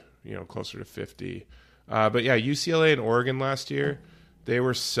actually, closer to 50. But yeah, UCLA and Oregon last year, they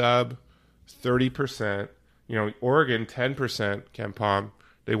were sub 30%. Oregon 10%, KenPom.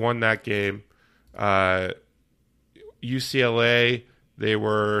 They won that game. UCLA, they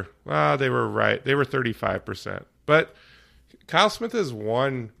were right. They were 35%. But Kyle Smith has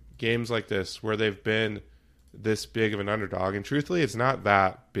won games like this where they've been this big of an underdog. And truthfully, it's not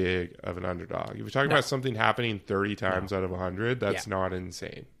that big of an underdog. If you're talking about something happening 30 times out of 100, that's not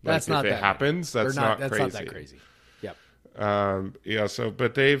insane. That's not if it happens, that's not crazy. That's not that crazy. Yep.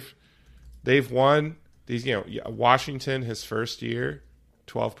 But they've won these, Washington, his first year,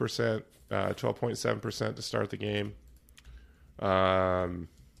 12%, 12.7% to start the game.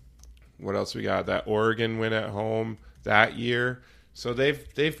 What else we got? That Oregon win at home that year. So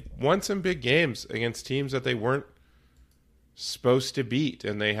they've won some big games against teams that they weren't supposed to beat,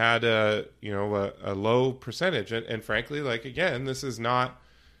 and they had a low percentage. And frankly, again, this is not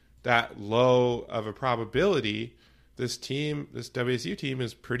that low of a probability. This WSU team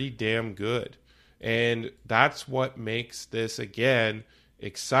is pretty damn good, and that's what makes this again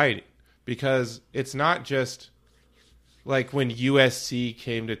exciting, because it's not just like when USC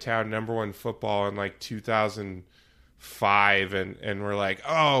came to town, number 1 football in 2005, and we're like,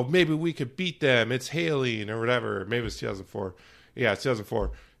 oh, maybe we could beat them. It's Haley or whatever. Maybe it's 2004. Yeah, it's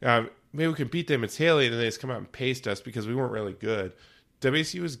 2004. Maybe we can beat them. It's Haley, and then they just come out and paste us because we weren't really good.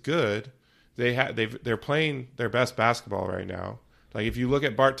 WSU is good. They're playing their best basketball right now. Like if you look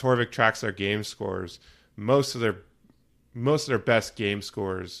at Bart Torvik tracks their game scores, most of their best game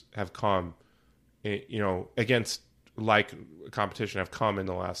scores have come, against competition have come in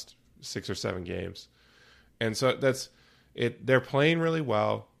the last 6 or 7 games. And so that's it. They're playing really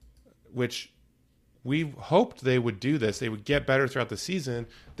well, which we hoped they would do this. They would get better throughout the season.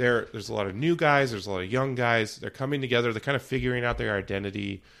 There's a lot of new guys. There's a lot of young guys. They're coming together. They're kind of figuring out their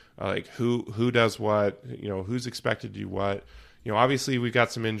identity, who does what, who's expected to do what. Obviously we've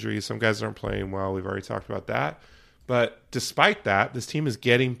got some injuries. Some guys aren't playing well. We've already talked about that. But despite that, this team is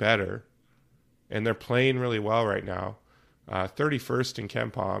getting better, and they're playing really well right now. 31st in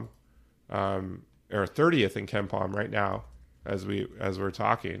KenPom, or 30th in KenPom right now as we're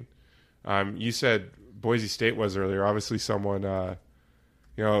talking. You said Boise State was earlier. Obviously, someone they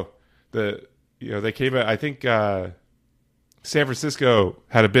came at, I think San Francisco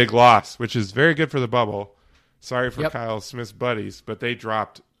had a big loss, which is very good for the bubble. Sorry for Kyle Smith's buddies, but they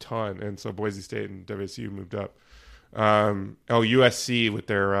dropped a ton, and so Boise State and WSU moved up. USC with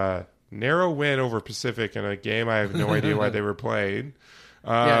their narrow win over Pacific in a game I have no idea why they were playing.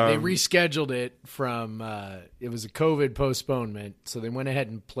 Yeah, they rescheduled it from it was a COVID postponement, so they went ahead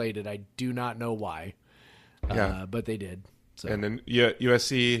and played it. I do not know why, but they did. So. And then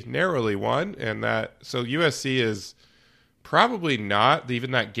USC narrowly won, and so USC is probably not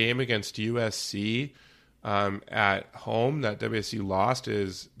even that game against USC at home that WSU lost.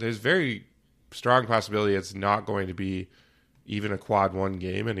 There's very strong possibility it's not going to be even a quad one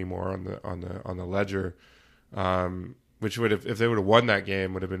game anymore on the ledger. Which would have, if they would have won that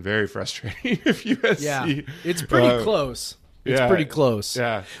game, would have been very frustrating. If USC, yeah, it's pretty close. It's pretty close.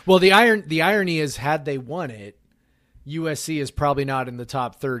 Yeah. Well, the irony is, had they won it, USC is probably not in the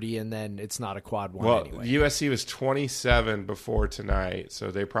top 30, and then it's not a quad one anyway. USC was 27 before tonight, so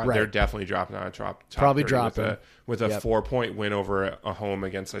they're definitely dropping out of top. Probably 30 dropping with a 4-point win over a home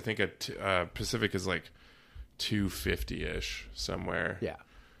against. I think Pacific is like 250-ish somewhere. Yeah.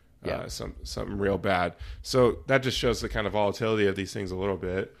 Something real bad. So that just shows the kind of volatility of these things a little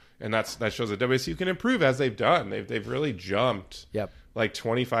bit, and that shows that WSU can improve as they've done. They've really jumped like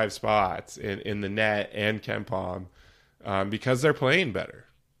 25 spots in the net and KenPom because they're playing better.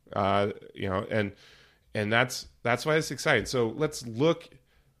 And that's why it's exciting. So let's look.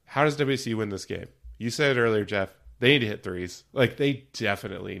 How does WSU win this game? You said it earlier, Jeff. They need to hit threes. Like, they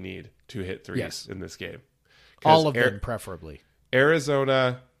definitely need to hit threes in this game. All of them, preferably.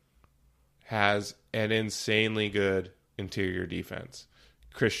 Arizona has an insanely good interior defense.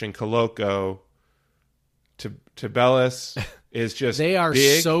 Christian Coloco, Tubelis is just they are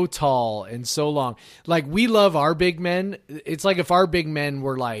big. So tall and so long. Like, we love our big men. It's like if our big men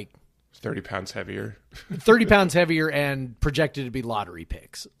were like 30 pounds heavier. 30 pounds heavier and projected to be lottery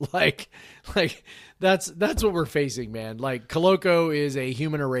picks. Like that's what we're facing, man. Like, Coloco is a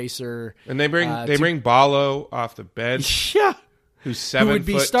human eraser. And they bring Ballo off the bench. Yeah. Who's 7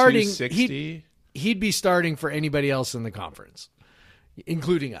 foot 260. He'd be starting for anybody else in the conference,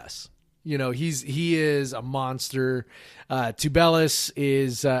 including us. He is a monster. Tubelis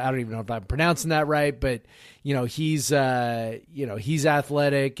is I don't even know if I'm pronouncing that right, but he's athletic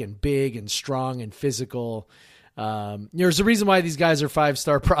and big and strong and physical. There's a reason why these guys are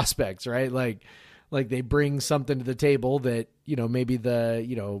 5-star prospects, right? Like they bring something to the table that maybe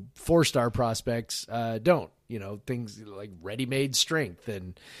the 4-star prospects don't. Things like ready-made strength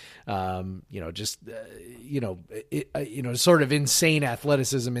and, sort of insane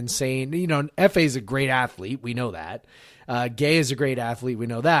athleticism, Fa is a great athlete. We know that. Gay is a great athlete. We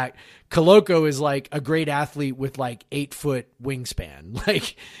know that. Coloco is like a great athlete with like 8-foot wingspan.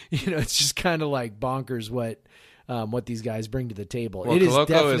 Like, it's just kind of like bonkers what these guys bring to the table. Well,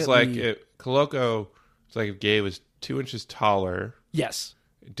 Coloco is like if Gay was 2 inches taller. Yes.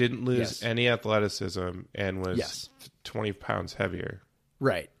 Didn't lose any athleticism and was 20 pounds heavier.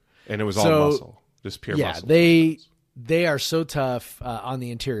 Right. And it was all muscle, just pure muscle. They are so tough on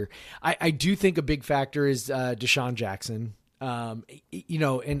the interior. I do think a big factor is Deshaun Jackson.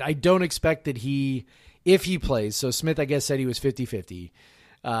 And I don't expect that if he plays, so Smith, I guess, said he was 50-50.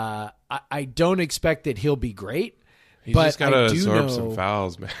 I don't expect that he'll be great. He's just got to absorb some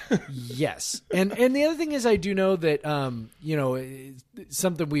fouls, man. Yes. And the other thing is, I do know that,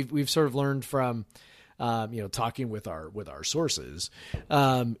 something we've sort of learned from, talking with our sources,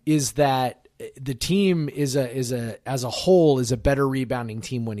 is that the team as a whole is a better rebounding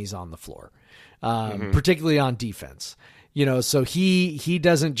team when he's on the floor, particularly on defense. So he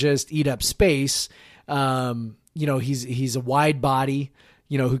doesn't just eat up space. He's a wide body,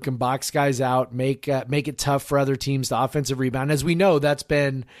 who can box guys out, make it tough for other teams to offensive rebound. As we know, that's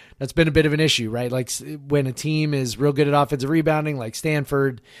been a bit of an issue, right? Like, when a team is real good at offensive rebounding, like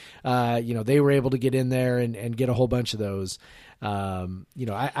Stanford, they were able to get in there and get a whole bunch of those. I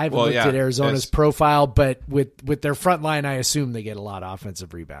haven't looked at Arizona's profile, but with their front line, I assume they get a lot of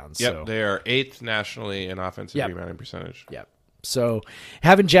offensive rebounds. Yep, so. They are 8th nationally in offensive rebounding percentage. Yep. So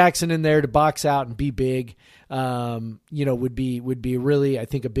having Jackson in there to box out and be big, would be really, I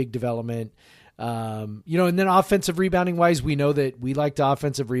think, a big development. And then offensive rebounding wise, we know that we like to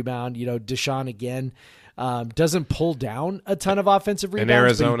offensive rebound. Deshaun again doesn't pull down a ton of offensive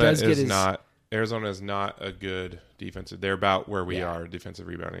rebounds. And Arizona is not a good defensive. They're about where we are defensive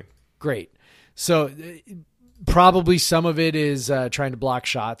rebounding. Great. So probably some of it is trying to block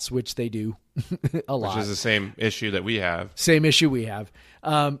shots, which they do a lot. Which is the same issue that we have.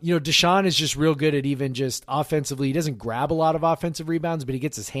 Deshaun is just real good at even just offensively. He doesn't grab a lot of offensive rebounds, but he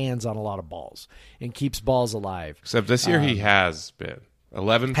gets his hands on a lot of balls and keeps balls alive. Except this year he has been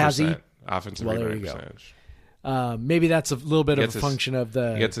 11% offensive rebounding percentage. Maybe that's a little bit of a function of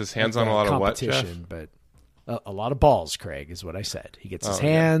the he gets his hands on a lot of what, Jeff? But A lot of balls, Craig, is what I said. He gets his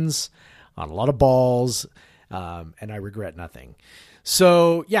hands on a lot of balls, and I regret nothing.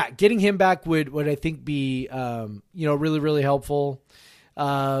 So, yeah, getting him back would I think be, really, really helpful.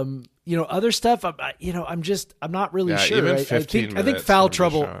 Other stuff, I'm not really sure. Even I 15 think minutes foul from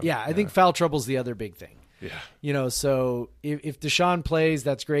trouble. Deshaun. Yeah, I think foul trouble's the other big thing. Yeah. So if Deshaun plays,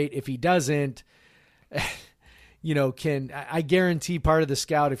 that's great. If he doesn't, I guarantee part of the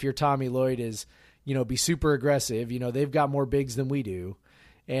scout, if you're Tommy Lloyd, is, be super aggressive. They've got more bigs than we do,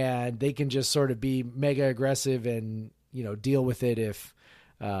 and they can just sort of be mega aggressive and, deal with it if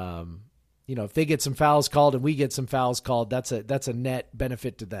they get some fouls called and we get some fouls called, that's a net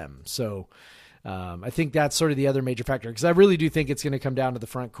benefit to them. So I think that's sort of the other major factor, because I really do think it's going to come down to the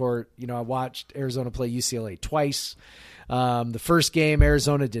front court. I watched Arizona play UCLA twice. The first game,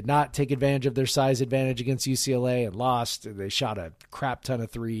 Arizona did not take advantage of their size advantage against UCLA and lost. They shot a crap ton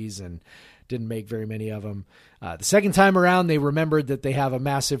of threes and didn't make very many of them. The second time around, they remembered that they have a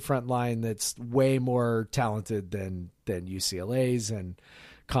massive front line that's way more talented than UCLA's, and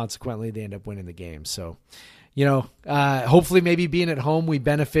consequently they end up winning the game. So, hopefully maybe being at home, we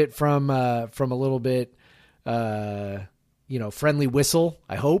benefit from a little bit, friendly whistle,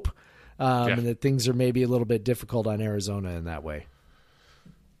 I hope, and that things are maybe a little bit difficult on Arizona in that way.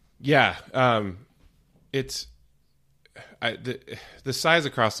 Yeah. The size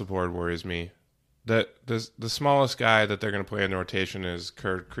across the board worries me. The smallest guy that they're going to play in the rotation is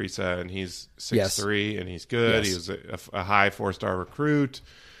Kerr Kriisa, and he's 6'3", and he's good. Yes. He was a high 4-star recruit.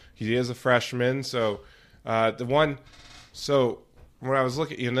 He is a freshman. So when I was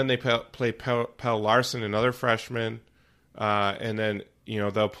looking, and then they play Pell Larson, another freshman, and then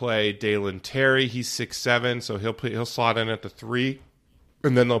they'll play Dalen Terry. He's 6'7", so he'll slot in at the 3,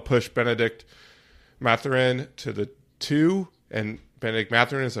 and then they'll push Benedict Mathurin to the 2, and Benedict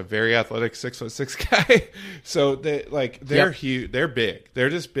Mathurin is a very athletic 6'6" guy. So they're huge. They're big.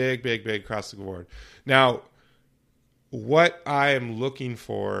 They're just big across the board. Now, what I am looking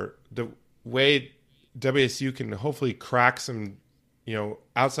for, the way WSU can hopefully crack some,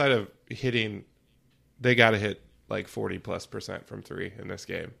 outside of hitting, they got to hit like 40+% from 3 in this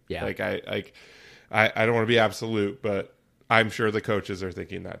game. Yeah. I don't want to be absolute, but I'm sure the coaches are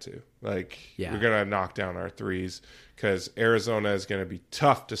thinking that too. We're going to knock down our threes, because Arizona is going to be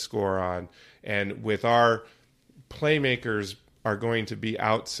tough to score on. And with our playmakers are going to be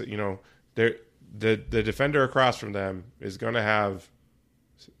out, the defender across from them is going to have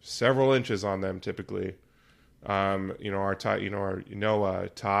several inches on them typically. Our Noah,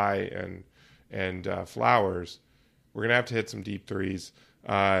 Ty, and Flowers, we're going to have to hit some deep threes.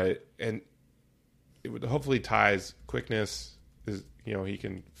 And it would hopefully Ty's quickness is, he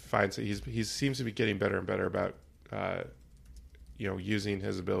can find, he seems to be getting better and better about, using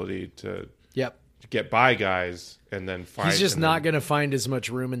his ability to get by guys and then find. He's just not going to find as much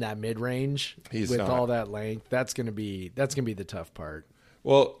room in that mid range with not. all that length. That's going to be the tough part.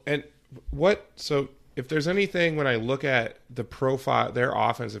 Well, and so if there's anything, when I look at the profile, their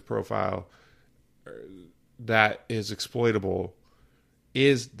offensive profile that is exploitable,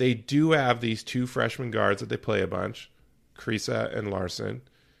 is they do have these 2 freshman guards that they play a bunch, Kriisa and Larson.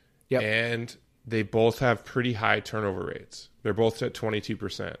 Yep. And they both have pretty high turnover rates. They're both at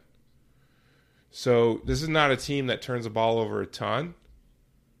 22%. So this is not a team that turns the ball over a ton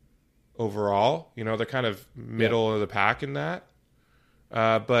overall. They're kind of middle of the pack in that.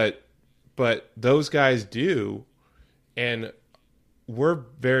 But those guys do, and we're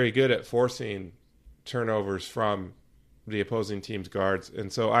very good at forcing turnovers from the opposing team's guards.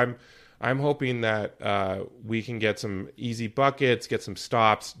 And so I'm hoping that we can get some easy buckets, get some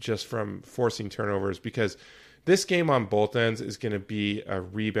stops just from forcing turnovers, because this game on both ends is going to be a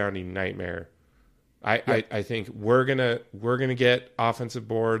rebounding nightmare. I think we're gonna get offensive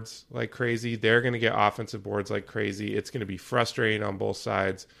boards like crazy. They're gonna get offensive boards like crazy. It's gonna be frustrating on both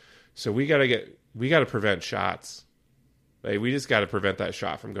sides. So we gotta prevent shots. We just gotta prevent that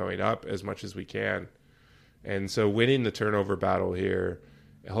shot from going up as much as we can. And so winning the turnover battle here,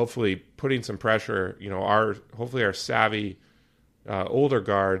 hopefully putting some pressure, hopefully our savvy older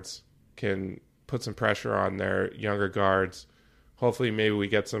guards can put some pressure on their younger guards. Hopefully maybe we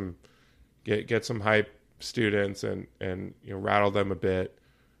get some hype students and rattle them a bit,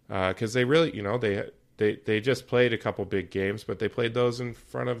 because they really, they just played a couple big games, but they played those in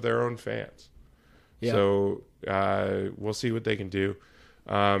front of their own fans. Yeah. So we'll see what they can do.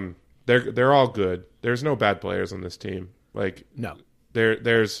 They're all good. There's no bad players on this team. No.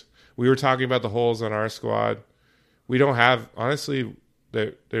 We were talking about the holes on our squad. We don't have, honestly,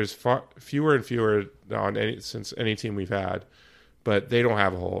 there's fewer and fewer since any team we've had, but they don't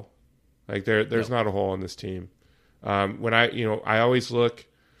have a hole. Like there's not a hole in this team. When I always look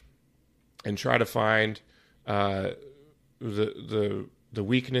and try to find the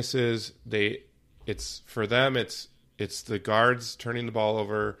weaknesses. It's for them. It's the guards turning the ball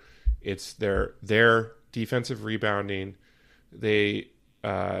over. It's their defensive rebounding.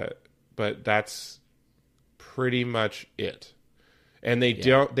 But that's pretty much it. And they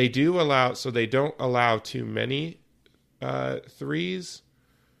don't allow too many threes,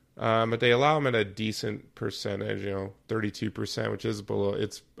 but they allow them at a decent percentage, 32%, which is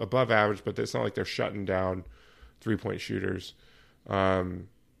it's above average, but it's not like they're shutting down 3-point shooters. So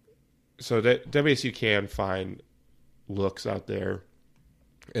that WSU can find looks out there,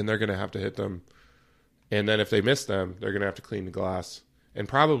 and they're going to have to hit them. And then if they miss them, they're going to have to clean the glass and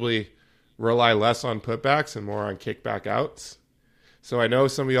probably rely less on putbacks and more on kickback outs. So I know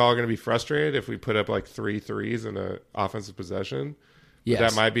some of y'all are going to be frustrated if we put up like 3 threes in an offensive possession. Yes. But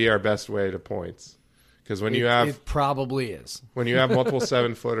that might be our best way to points. Because it probably is. When you have multiple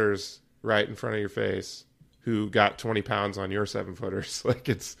 7-footers right in front of your face who got 20 pounds on your 7-footers, like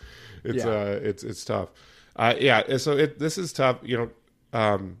it's tough. So this is tough.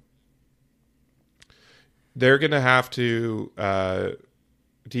 They're going to have to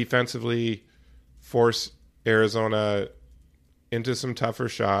defensively force Arizona into some tougher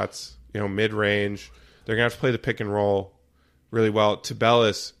shots, mid-range. They're going to have to play the pick and roll really well.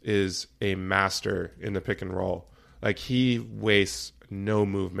 Tubelis is a master in the pick and roll. Like, he wastes no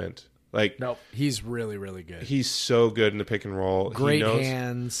movement. Like, nope, he's really, really good. He's so good in the pick and roll. Great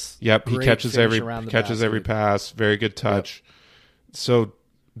hands. Yep, he catches every pass. Very good touch. Yep. So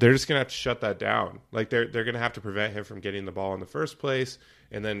they're just going to have to shut that down. Like, they're going to have to prevent him from getting the ball in the first place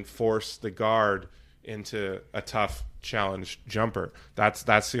and then force the guard into a tough challenge jumper. That's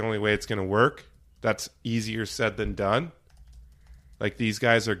the only way it's going to work. That's easier said than done. Like, these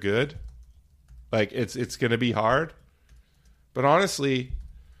guys are good. Like, it's going to be hard. But honestly,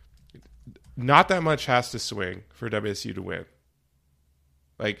 not that much has to swing for WSU to win.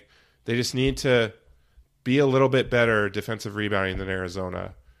 Like, they just need to be a little bit better defensive rebounding than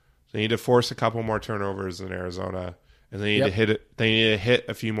Arizona. They need to force a couple more turnovers than Arizona, and they need to hit it. They need to hit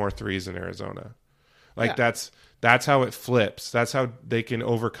a few more threes in Arizona. Like, that's how it flips. That's how they can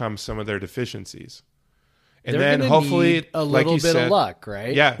overcome some of their deficiencies. And they're then hopefully need a little bit of luck,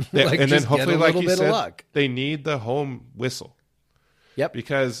 right? Yeah, and then hopefully, like you said, they need the home whistle. Yep.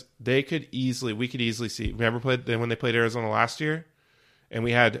 Because we could easily see. Remember when they played Arizona last year, and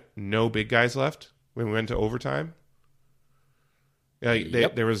we had no big guys left when we went to overtime.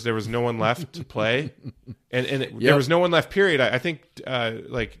 There was no one left to play, and there was no one left. Period. I think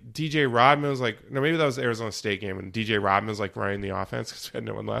like DJ Rodman was like, no, maybe that was the Arizona State game, and DJ Rodman was like running the offense because we had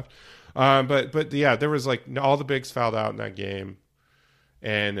no one left. But yeah, there was like all the bigs fouled out in that game,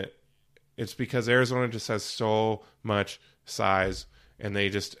 and it's because Arizona just has so much size, and they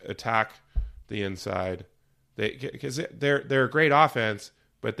just attack the inside. Because they're a great offense,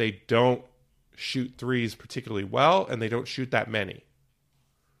 but they don't shoot threes particularly well, and they don't shoot that many.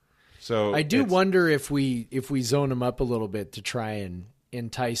 So I do wonder if we zone them up a little bit to try and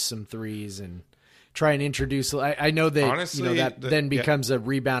entice some threes and try and introduce. I know that honestly, then becomes a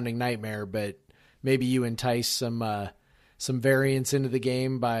rebounding nightmare, but maybe you entice some variance into the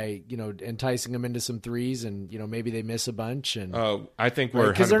game by enticing them into some threes, and maybe they miss a bunch. And I think we're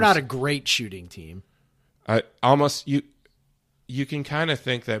because they're not a great shooting team. You can kind of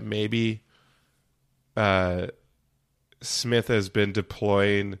think that maybe Smith has been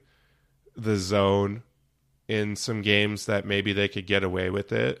deploying the zone in some games that maybe they could get away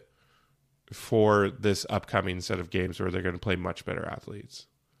with it for this upcoming set of games where they're going to play much better athletes.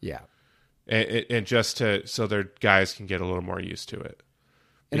 Yeah. And just so their guys can get a little more used to it.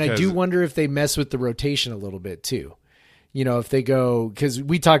 And I do wonder if they mess with the rotation a little bit too. If they go, because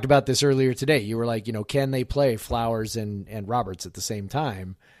we talked about this earlier today, you were like, can they play Flowers and Roberts at the same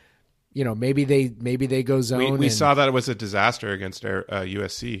time? Maybe they go zone. We saw that it was a disaster against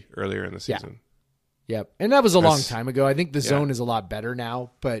USC earlier in the season. Yeah. Yep. And that was a long time ago. I think the zone is a lot better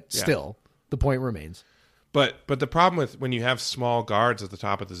now, but still, the point remains. But the problem with when you have small guards at the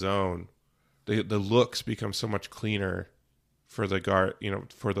top of the zone, the looks become so much cleaner for the guard,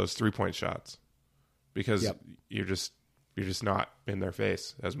 for those 3-point shots, because you're just not in their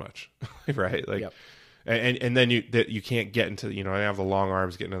face as much, right? Like. Yep. And then you can't get into they have the long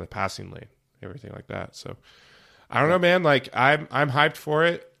arms getting into the passing lane, everything like that. So I don't know, man. Like I'm hyped for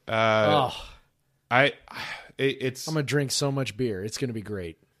it. I'm gonna drink so much beer. It's gonna be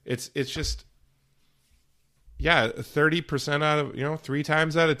great. It's just 30% out of 3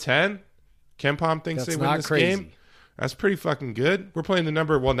 times out of 10. KenPom thinks they win this game. That's pretty fucking good. We're playing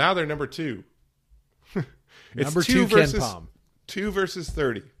now they're number 2. It's Number 2 KenPom. 2 versus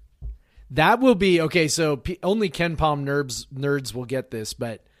 30. That will be okay. So only KenPom nerds will get this,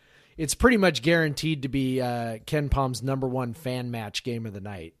 but it's pretty much guaranteed to be KenPom's number 1 fan match game of the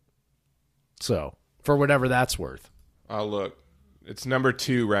night. So for whatever that's worth. Oh, look, it's number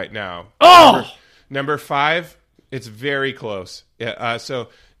 2 right now. Oh, number 5. It's very close. Yeah. So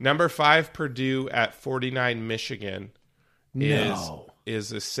number 5, Purdue at 49, Michigan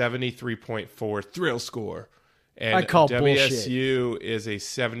is a 73.4 thrill score. And I call WSU bullshit. is a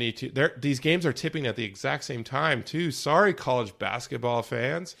 72. These games are tipping at the exact same time, too. Sorry, college basketball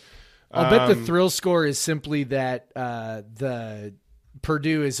fans. I'll bet the thrill score is simply that the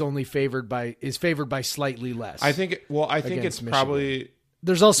Purdue is only favored by slightly less. I think it's Michigan. probably.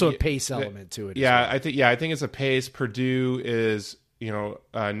 There's also a pace element to it. Yeah, as well. I think it's a pace. Purdue is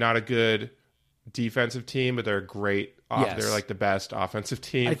not a good defensive team, but they're a great. Yes. They're like the best offensive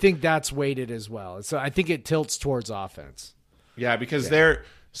team. I think that's weighted as well. So I think it tilts towards offense. Yeah, because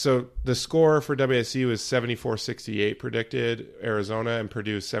so the score for WSU is 74-68 predicted. Arizona and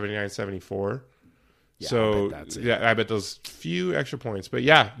Purdue is 79-74. Yeah, So I I bet those few extra points. But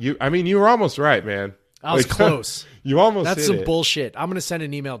yeah, you were almost right, man. I was close. You almost That's hit some it. bullshit. I'm going to send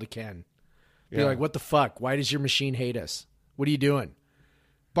an email to Ken. Be like, what the fuck? Why does your machine hate us? What are you doing?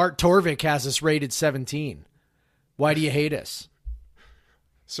 Bart Torvik has us rated 17. Why do you hate us?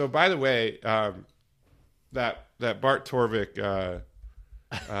 So, by the way, that Bart Torvik,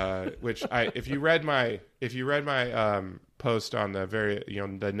 which if you read my post on the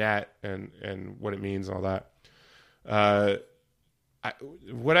the net and what it means and all that,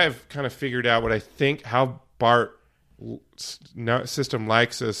 what I've kind of figured out, what I think how Bart system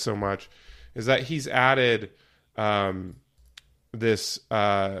likes us so much is that he's added this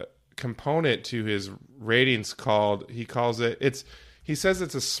component to his ratings he says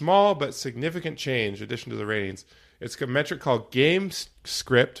it's a small but significant change addition to the ratings. It's a metric called game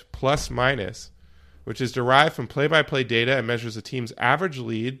script plus minus, which is derived from play-by-play data and measures a team's average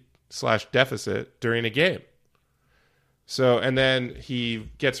lead / deficit during a game. So, and then he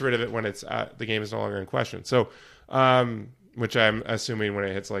gets rid of it when it's the game is no longer in question. So, which I'm assuming when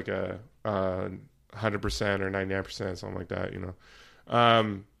it hits like a 100% or 99%, something like that,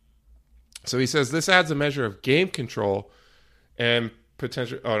 So he says this adds a measure of game control and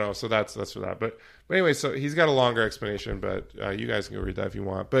potential. Oh no, so that's for that. But anyway, so he's got a longer explanation, but you guys can go read that if you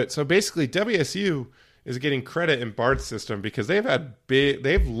want. But so basically, WSU is getting credit in Bart's system because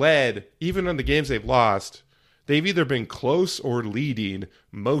they've led even on the games they've lost. They've either been close or leading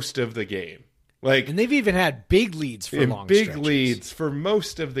most of the game. And they've even had big leads for long stretches. Big leads for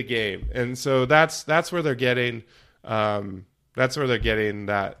most of the game, and so that's where they're getting. That's where they're getting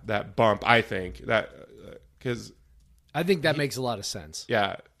that bump. I think because I think that makes a lot of sense.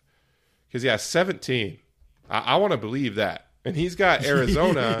 Yeah, because 17. I want to believe that, and he's got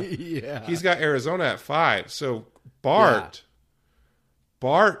Arizona. Yeah, he's got Arizona at 5. So Bart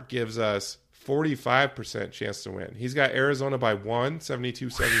gives us 45% chance to win. He's got Arizona by 1,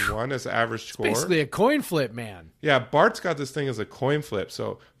 72-71 as the average score. Basically a coin flip, man. Yeah, Bart's got this thing as a coin flip.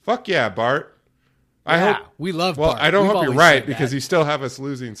 So fuck yeah, Bart. I Yeah, hope we love Well, Bart. I don't We've hope you're always right said because that. you still have us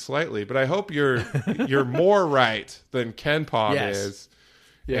losing slightly, but I hope you're more right than KenPom Yes. is.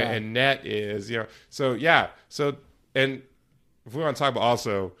 Yeah. And Net is, So yeah. So and if we want to talk about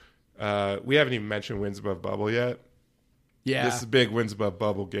also, we haven't even mentioned wins above bubble yet. Yeah. This is a big wins above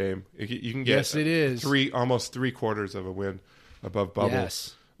bubble game. You can get Yes, it is. almost 3/4 of a win above bubble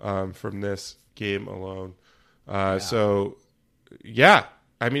Yes. from this game alone. So, yeah.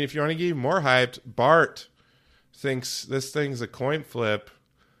 I mean, if you want to get even more hyped, Bart thinks this thing's a coin flip.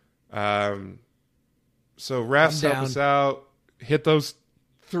 So refs help us out. Hit those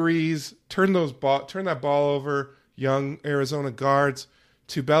threes. Turn that ball over. Young Arizona guards.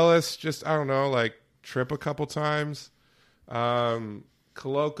 Tubelis just, I don't know, trip a couple times.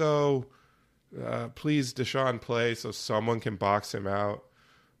 Koloko, please Deshaun play so someone can box him out.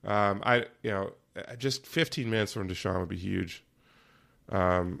 Just 15 minutes from Deshaun would be huge.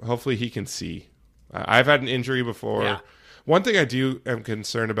 Hopefully he can see. I've had an injury before. Yeah. One thing I am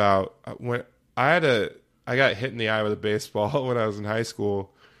concerned about when I got hit in the eye with a baseball when I was in high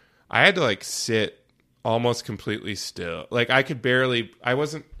school. I had to sit almost completely still. I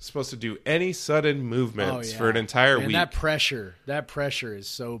wasn't supposed to do any sudden movements for an entire week. That pressure is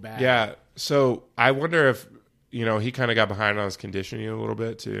so bad. Yeah. So I wonder if, he kind of got behind on his conditioning a little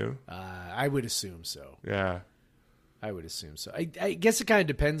bit too. I would assume so. Yeah. I would assume so. I guess it kind of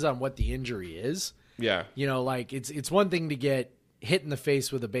depends on what the injury is. Yeah. It's one thing to get hit in the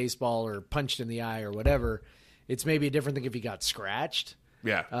face with a baseball or punched in the eye or whatever. it's maybe a different thing if he got scratched.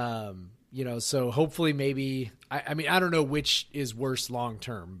 Yeah. So hopefully maybe, I mean, I don't know which is worse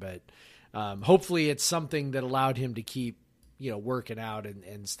long-term, but hopefully it's something that allowed him to keep, working out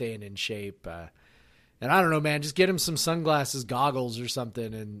and staying in shape. And I don't know, man, just get him some sunglasses, goggles or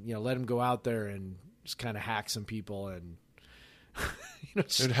something, and, let him go out there and just kind of hack some people and,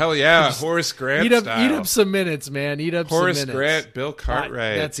 Dude, hell yeah. Horace Grant style. Eat up some minutes, man. Eat up Horace some minutes. Grant, Bill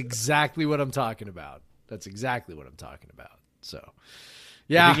Cartwright. That's exactly what I'm talking about. So,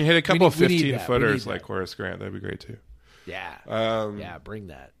 yeah. If you can hit a couple of we need 15-footers like Horace Grant, that'd be great too. Yeah. Bring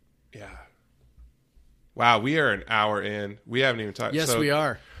that. Yeah. Wow, we are an hour in. We haven't even talked. Yes, we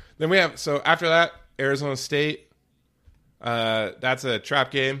are. Then we have, so after that, Arizona State. That's a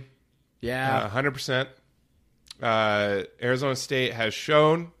trap game. Yeah. 100%. Arizona State has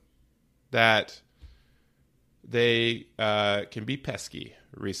shown that they can be pesky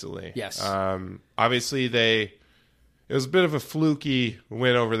recently. Yes. Obviously, it was a bit of a fluky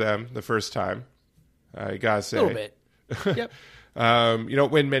win over them the first time. You gotta say a little bit. Yep. You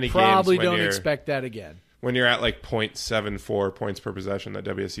don't win many Probably games. don't expect that again. When you're at like 0.74 points per possession that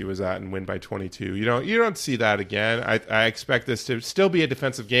WSU was at and win by 22, you don't see that again. I expect this to still be a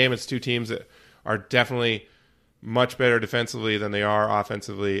defensive game. It's two teams that are definitely much better defensively than they are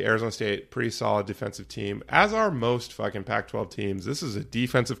offensively. Arizona State, pretty solid defensive team, as are most fucking Pac-12 teams. This is a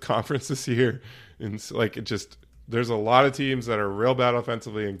defensive conference this year, and there's a lot of teams that are real bad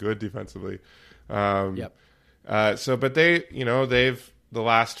offensively and good defensively. Yep. But they've the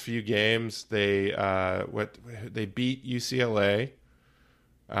last few games they beat UCLA.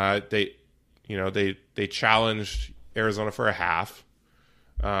 They challenged Arizona for a half.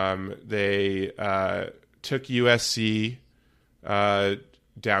 They took USC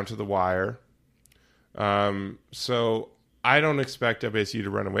down to the wire. So I don't expect WSU to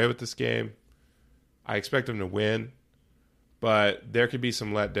run away with this game. I expect them to win, but there could be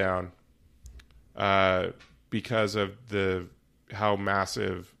some letdown because of how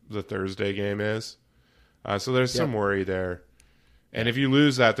massive the Thursday game is. So there's some worry there. And if you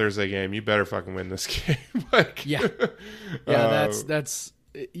lose that Thursday game, you better fucking win this game. That's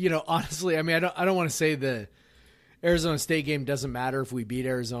honestly, I mean, I don't want to say the Arizona State game doesn't matter if we beat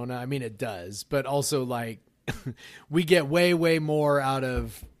Arizona. I mean, it does, but also like we get way, way more out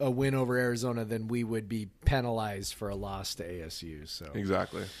of a win over Arizona than we would be penalized for a loss to ASU. So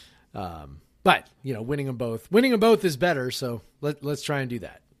exactly. But winning them both is better. So let's try and do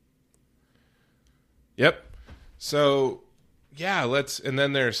that. Yep. So yeah, and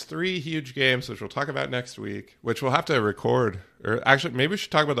then there's 3 huge games, which we'll talk about next week, which we'll have to record. Or actually, maybe we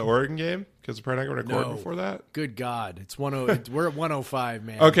should talk about the Oregon game, because we're probably not going to record before that. Good God. We're at 105,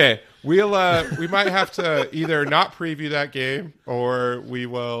 man. Okay. We might have to either not preview that game, or we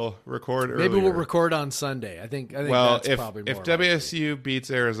will record earlier. Maybe we'll record on Sunday. I think that's probably more if WSU beats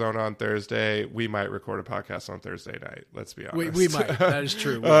Arizona on Thursday, we might record a podcast on Thursday night. Let's be honest. We might. That is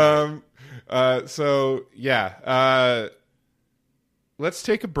true. So, yeah. Let's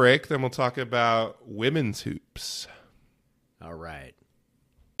take a break, then we'll talk about women's hoops. All right.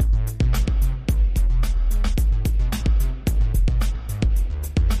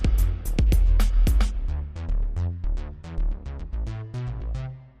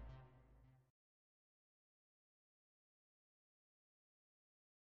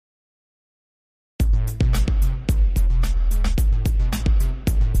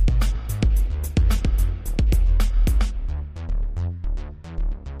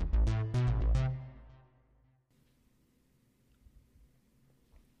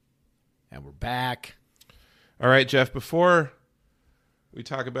 And we're back. All right, Jeff, before we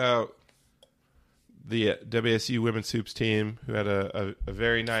talk about the WSU women's hoops team, who had a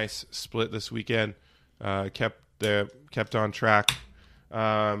very nice split this weekend, kept on track,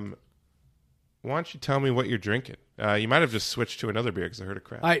 why don't you tell me what you're drinking? You might have just switched to another beer because I heard a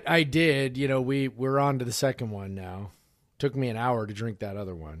crack. I did. We're on to the second one now. Took me an hour to drink that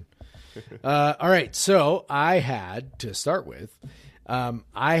other one. All right, so I had, to start with,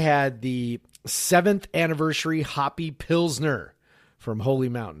 I had the 7th anniversary Hoppy Pilsner from Holy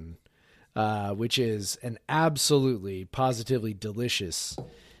Mountain, which is an absolutely, positively delicious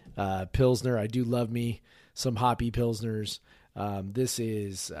Pilsner. I do love me some Hoppy Pilsners. This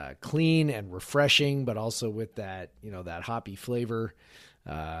is clean and refreshing, but also with that, that hoppy flavor.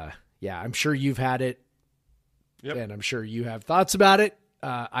 I'm sure you've had it, and I'm sure you have thoughts about it.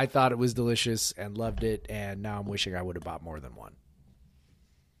 I thought it was delicious and loved it, and now I'm wishing I would have bought more than one.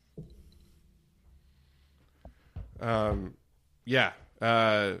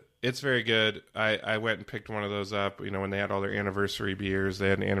 It's very good. I went and picked one of those up, when they had all their anniversary beers. They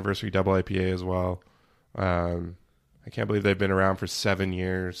had an anniversary double IPA as well. I can't believe they've been around for 7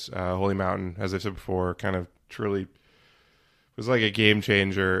 years. Holy Mountain, as I said before, kind of truly was like a game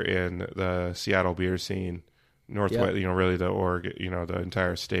changer in the Seattle beer scene, Northwest. Yep. Really the Oregon, the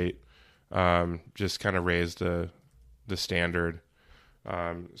entire state. Just kind of raised the standard.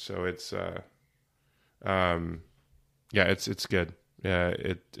 So it's it's good. Yeah,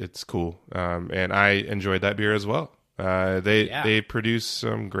 it's cool. And I enjoyed that beer as well. They produce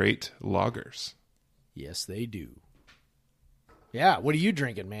some great lagers. Yes, they do. Yeah, what are you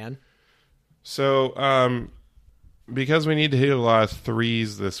drinking, man? So, because we need to hit a lot of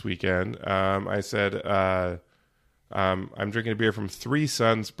threes this weekend, I said I'm drinking a beer from Three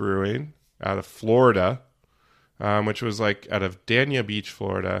Sons Brewing out of Florida, which was like out of Dania Beach,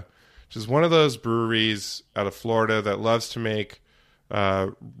 Florida, which is one of those breweries out of Florida that loves to make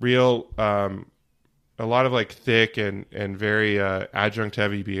a lot of like thick and very adjunct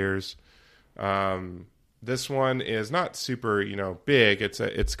heavy beers. This one is not super, big.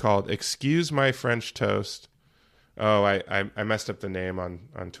 It's called Excuse My French Toast. Oh, I messed up the name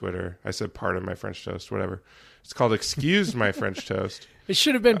on Twitter. I said Pardon My French Toast, whatever. It's called Excuse My French Toast. It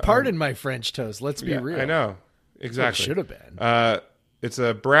should have been Pardon My French Toast. Let's be real. I know. Exactly. It should have been. It's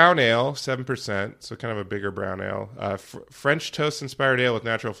a brown ale, 7%, so kind of a bigger brown ale. French toast inspired ale with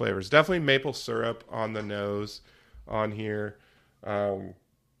natural flavors. Definitely maple syrup on the nose on here.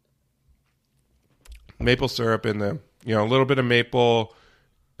 Maple syrup in the, a little bit of maple,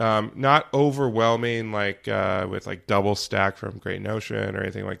 not overwhelming like with like double stack from Great Notion or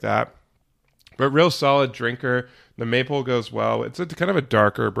anything like that, but real solid drinker. The maple goes well. It's kind of a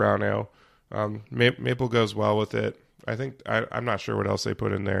darker brown ale. Maple goes well with it. I think I'm not sure what else they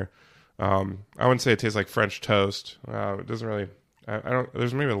put in there. I wouldn't say it tastes like French toast. It doesn't really. I don't.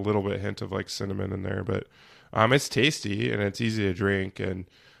 There's maybe a little bit hint of like cinnamon in there, but it's tasty and it's easy to drink. And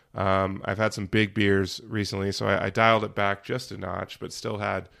I've had some big beers recently, so I dialed it back just a notch, but still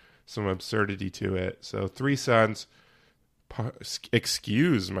had some absurdity to it. So Three Sons.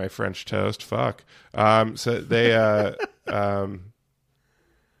 Excuse my French toast. Fuck. So they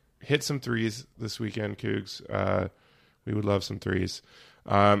hit some threes this weekend, Cougs. We would love some threes.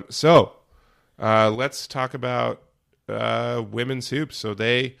 So let's talk about women's hoops. So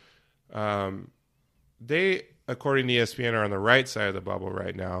they, according to ESPN, are on the right side of the bubble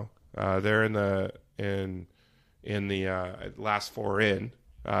right now. They're in the last four in.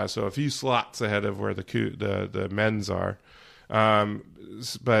 So a few slots ahead of where the men's are.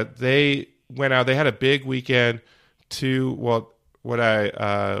 But they went out. They had a big weekend. What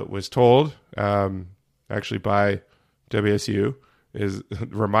I was told, actually by WSU, is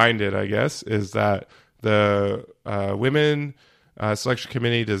reminded, I guess, is that the women selection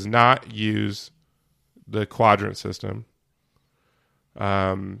committee does not use the quadrant system,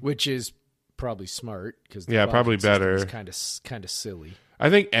 which is probably smart because probably better. Is kind of silly. I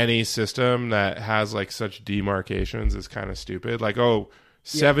think any system that has like such demarcations is kind of stupid. Like,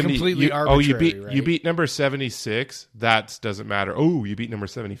 70, completely arbitrary, right? You beat number 76. That doesn't matter. Oh, you beat number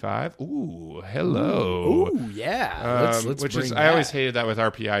 75. Ooh, hello. Ooh, yeah. Let's which bring is that. I always hated that with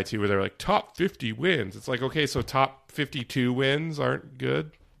RPI too, where they're like top 50 wins. It's like, okay, so top 52 wins aren't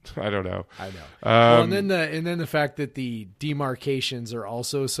good. I don't know. I know. Well, and then the fact that the demarcations are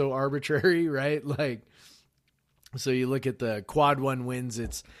also so arbitrary, right? Like, so you look at the quad one wins.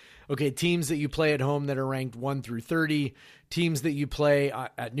 It's okay. Teams that you play at home that are ranked 1 through 30. Teams that you play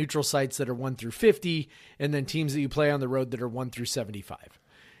at neutral sites that are 1 through 50, and then teams that you play on the road that are 1 through 75.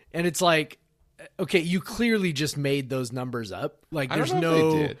 And it's like, okay, you clearly just made those numbers up. Like, there's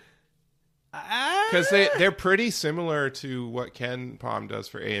because they're pretty similar to what Ken Palm does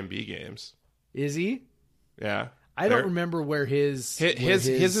for A and B games. Is he? Yeah, I don't remember where his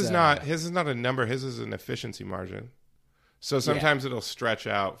is not a number. His is an efficiency margin. So sometimes it'll stretch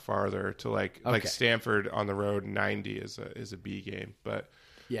out farther to like Stanford on the road 90 is a B game, but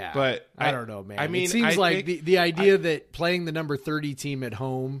I don't know, man. I mean, it seems like the idea that playing the number 30 team at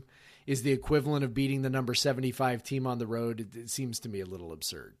home is the equivalent of beating the number 75 team on the road. It seems to me a little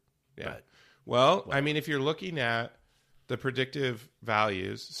absurd. Yeah. Well, I mean, if you're looking at the predictive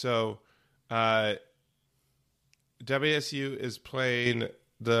values, so WSU is playing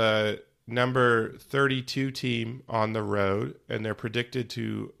the number 32 team on the road, and they're predicted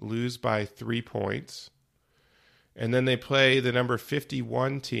to lose by 3 points. And then they play the number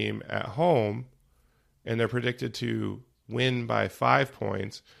 51 team at home, and they're predicted to win by 5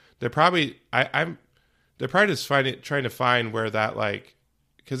 points. They're probably just trying to find where that, like,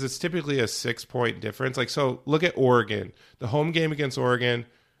 because it's typically a 6-point difference. Like, so look at Oregon. The home game against Oregon,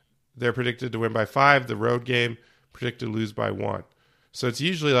 they're predicted to win by 5. The road game predicted to lose by 1. So it's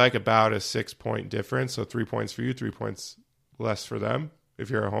usually like about a 6-point difference. So 3 points for you, 3 points less for them if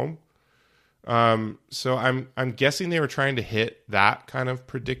you're at home. So I'm guessing they were trying to hit that kind of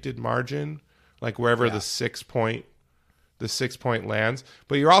predicted margin, like wherever the 6 point lands.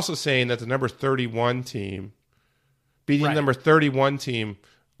 But you're also saying that the number 31 team beating the number 31 team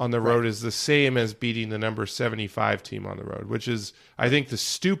on the road is the same as beating the number 75 team on the road, which is, I think, the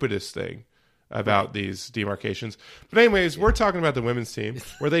stupidest thing about these demarcations. But anyways, we're talking about the women's team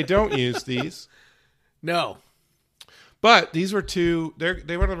where they don't use these. No. But these were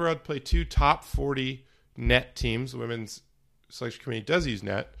they went on the road to play 2 top 40 net teams. The women's selection committee does use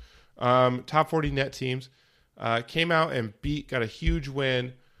net. Top 40 net teams. Came out and got a huge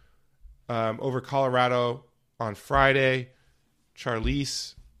win over Colorado on Friday.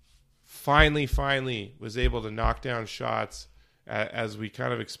 Charlize finally was able to knock down shots as we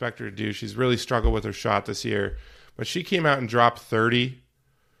kind of expect her to do. She's really struggled with her shot this year. But she came out and dropped 30.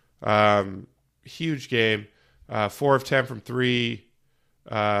 Huge game. 4 of 10 from 3.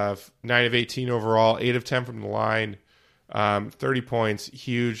 9 of 18 overall. 8 of 10 from the line. 30 points.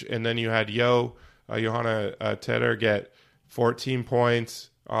 Huge. And then you had Johanna Tedder get 14 points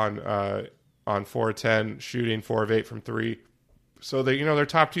on 4 of 10, shooting 4 of 8 from 3. So their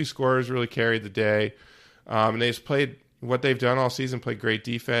top 2 scorers really carried the day. And they just played what they've done all season, played great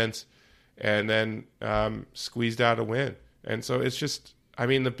defense, and then squeezed out a win. And so it's just, I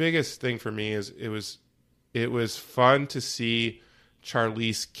mean, the biggest thing for me is it was fun to see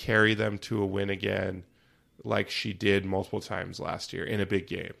Charlize carry them to a win again, like she did multiple times last year in a big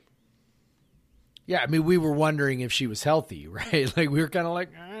game. Yeah, I mean, we were wondering if she was healthy, right? Like, we were kind of like,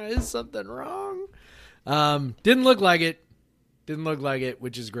 is something wrong? Didn't look like it.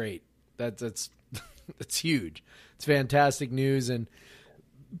 Which is great. That's huge. It's fantastic news. And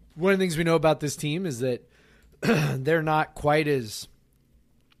one of the things we know about this team is that they're not quite as,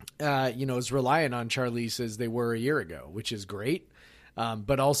 as reliant on Charlize as they were a year ago, which is great.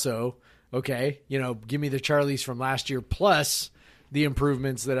 But also, okay, give me the Charlize from last year plus the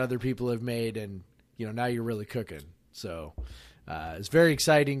improvements that other people have made, and now you're really cooking. So it's very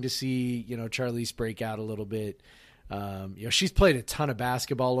exciting to see Charlize break out a little bit. She's played a ton of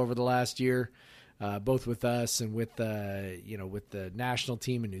basketball over the last year, both with us and with the national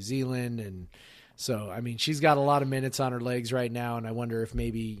team in New Zealand, and so I mean she's got a lot of minutes on her legs right now, and I wonder if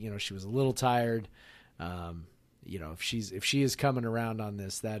maybe she was a little tired. If she is coming around on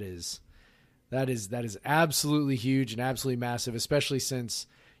this, that is absolutely huge and absolutely massive, especially since,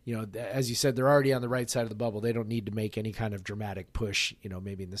 as you said, they're already on the right side of the bubble. They don't need to make any kind of dramatic push,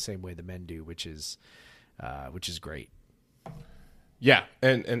 maybe in the same way the men do, which is great. Yeah.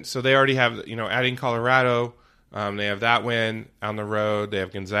 And so they already have, adding Colorado, they have that win on the road. They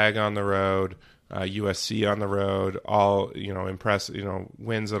have Gonzaga on the road, USC on the road, all, impressive,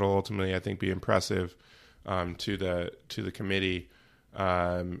 wins that'll ultimately, I think, be impressive to the committee.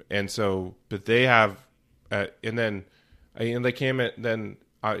 And so, but they have, and then they came at then,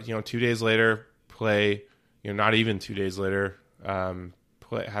 2 days later play, not even 2 days later,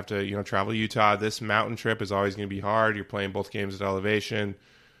 have to, travel to Utah. This mountain trip is always going to be hard. You're playing both games at elevation.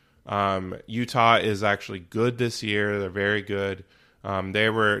 Utah is actually good this year. They're very good. They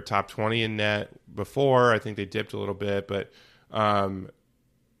were top 20 in net before. I think they dipped a little bit, but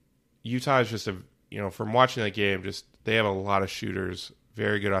Utah is just from watching that game, they have a lot of shooters,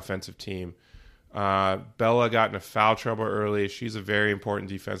 very good offensive team. Bella got into foul trouble early. She's a very important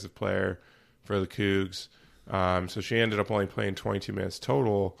defensive player for the Cougs. So she ended up only playing 22 minutes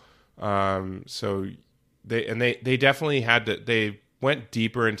total. So they definitely they went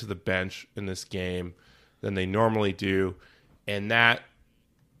deeper into the bench in this game than they normally do. And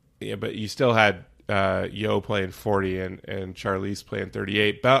but you still had Yo playing 40 and Charlize playing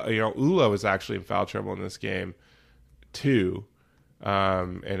 38. Ula was actually in foul trouble in this game too,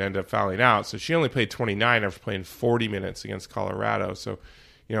 and ended up fouling out. So she only played 29 after playing 40 minutes against Colorado. So,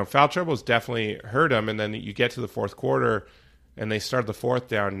 foul trouble has definitely hurt them. And then you get to the fourth quarter, and they start the fourth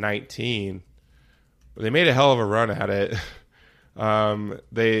down 19. But they made a hell of a run at it.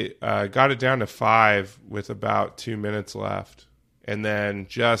 They got it down to 5 with about 2 minutes left, and then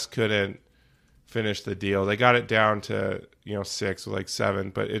just couldn't finish the deal. They got it down to 6 with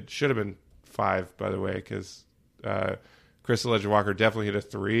 7, but it should have been 5, by the way, because Krista Ledger-Walker definitely hit a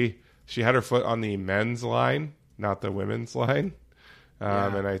 3. She had her foot on the men's line, not the women's line.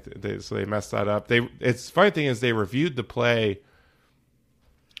 And so they messed that up. It's funny thing is they reviewed the play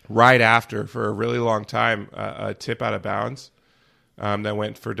right after for a really long time, a tip out of bounds that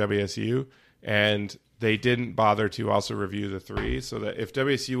went for WSU, and they didn't bother to also review the 3. So that if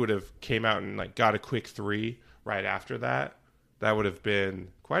WSU would have came out and got a quick 3 right after that, that would have been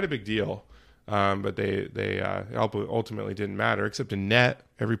quite a big deal. But they ultimately didn't matter, except in net,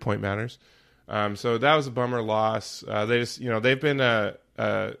 every point matters. So that was a bummer loss. They've been a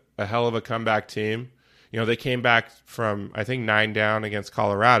hell of a comeback team. They came back from, I think, 9 down against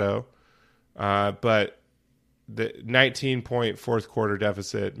Colorado, but the 19-point fourth quarter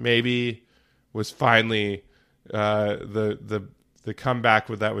deficit maybe was finally the comeback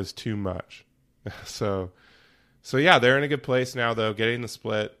with that was too much. So yeah, they're in a good place now, though, getting the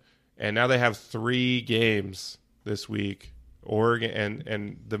split. And now they have 3 games this week, Oregon,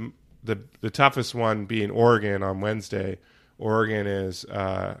 and the toughest one being Oregon on Wednesday. Oregon is,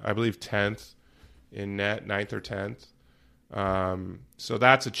 I believe, 10th in net, 9th or 10th. So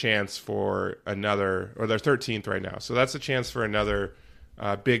that's a chance for another, or they're 13th right now. So that's a chance for another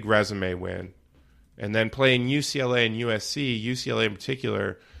big resume win. And then playing UCLA and USC, UCLA in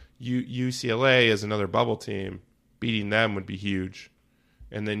particular, UCLA is another bubble team. Beating them would be huge.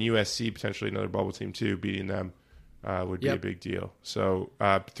 And then USC, potentially another bubble team too, beating them would be a big deal. So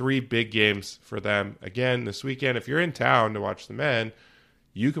 3 big games for them. Again, this weekend, if you're in town to watch the men,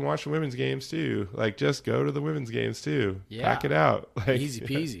 you can watch the women's games too. Just go to the women's games too. Yeah. Pack it out. Easy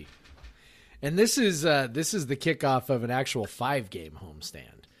peasy. And this is the kickoff of an actual 5-game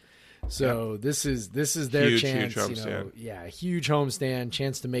homestand. So this is their huge, chance. Huge homestand. Huge homestand,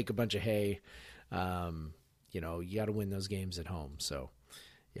 chance to make a bunch of hay. You got to win those games at home. So.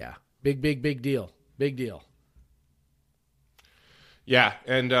 Yeah, big deal. Big deal. Yeah,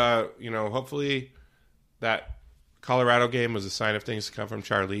 and, hopefully that Colorado game was a sign of things to come from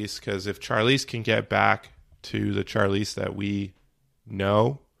Charlize, because if Charlize can get back to the Charlize that we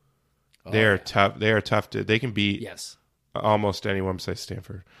know, they are tough. They are tough they can beat almost anyone besides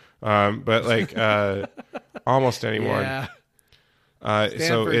Stanford. But almost anyone. Yeah. Stanford's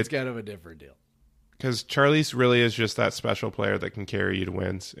so it's kind of a different deal. Because Charlize really is just that special player that can carry you to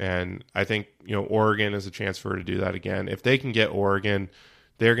wins. And I think, Oregon is a chance for her to do that again. If they can get Oregon,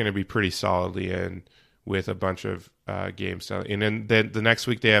 they're going to be pretty solidly in with a bunch of games. And then the next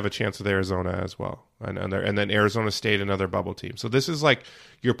week they have a chance with Arizona as well. And then Arizona State, another bubble team. So this is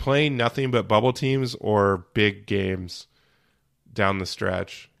you're playing nothing but bubble teams or big games down the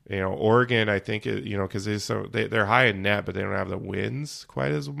stretch. Oregon, I think, because they're high in net, but they don't have the wins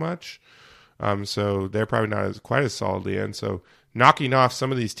quite as much. So they're probably not quite as solidly in. So knocking off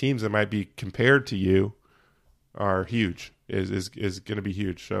some of these teams that might be compared to you are huge, is going to be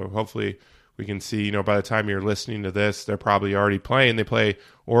huge. So hopefully we can see, by the time you're listening to this, they're probably already playing. They play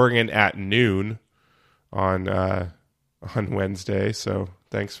Oregon at noon on Wednesday. So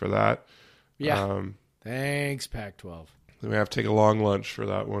thanks for that. Yeah. Thanks, Pac-12. Then we have to take a long lunch for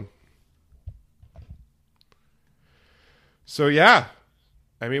that one. So yeah.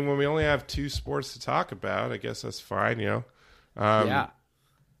 I mean, when we only have 2 sports to talk about, I guess that's fine,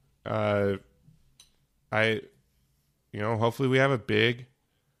 Hopefully we have a big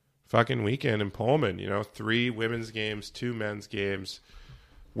fucking weekend in Pullman, 3 women's games, 2 men's games,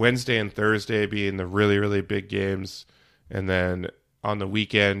 Wednesday and Thursday being the really, really big games. And then on the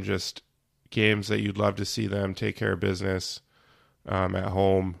weekend, just games that you'd love to see them take care of business at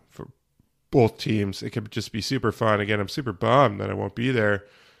home for both teams. It could just be super fun. Again, I'm super bummed that I won't be there.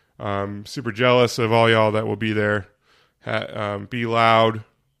 Super jealous of all y'all that will be there. Be loud,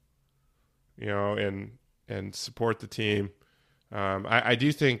 and support the team. I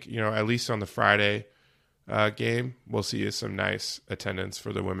do think, at least on the Friday game, we'll see some nice attendance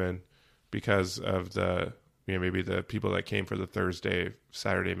for the women because of maybe the people that came for the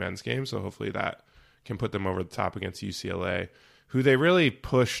Saturday men's game. So hopefully that can put them over the top against UCLA, who they really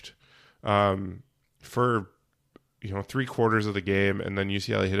pushed for 3/4 of the game, and then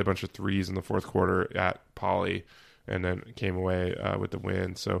UCLA hit a bunch of threes in the fourth quarter at Poly, and then came away with the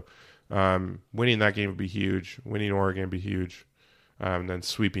win. So winning that game would be huge. Winning Oregon would be huge. And then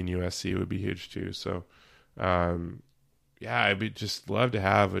sweeping USC would be huge too. So I'd just love to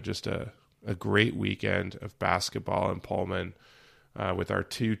have a great weekend of basketball in Pullman with our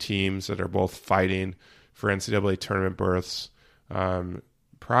 2 teams that are both fighting for NCAA tournament berths.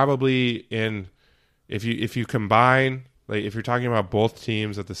 Probably if you combine, if you're talking about both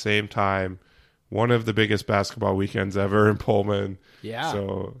teams at the same time, one of the biggest basketball weekends ever in Pullman. Yeah.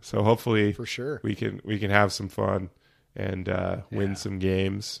 So hopefully for sure we can have some fun and win some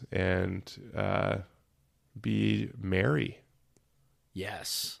games and be merry.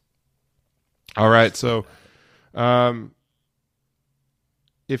 Yes. All right. So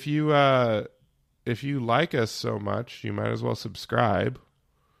if you like us so much, you might as well subscribe.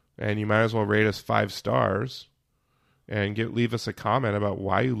 And you might as well rate us 5 stars and leave us a comment about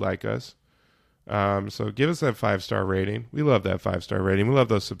why you like us. So give us that 5-star rating. We love that 5-star rating. We love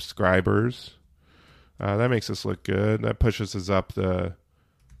those subscribers. That makes us look good. That pushes us up the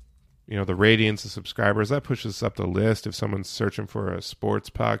ratings, the subscribers. That pushes us up the list. If someone's searching for a sports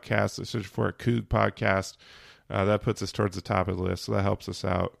podcast, they're searching for a Coug podcast, that puts us towards the top of the list. So that helps us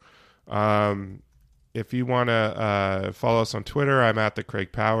out. If you want to follow us on Twitter, I'm at the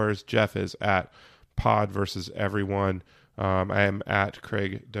Craig Powers. Jeff is at Pod versus Everyone. I am at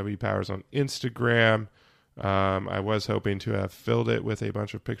Craig W. Powers on Instagram. I was hoping to have filled it with a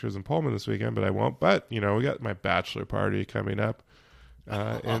bunch of pictures in Pullman this weekend, but I won't. But, we got my bachelor party coming up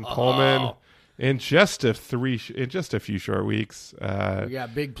in Pullman in just a few short weeks. We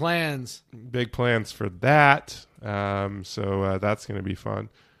got big plans. Big plans for that. So that's going to be fun.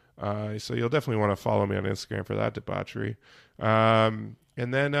 So you'll definitely want to follow me on Instagram for that debauchery. And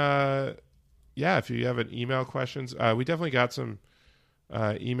then, if you have an email questions, we definitely got some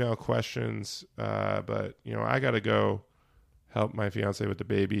email questions, but I got to go help my fiance with the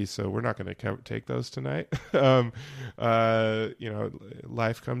baby, so we're not going to take those tonight.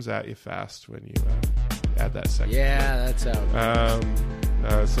 Life comes at you fast when you add that second. Yeah, that's how.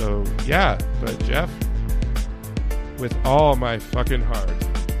 But Jeff, with all my fucking heart,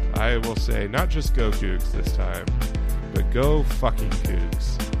 I will say not just go Cougs this time, but go fucking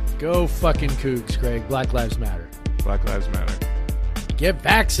Cougs. Go fucking Cougs, Craig. Black Lives Matter. Black Lives Matter. Get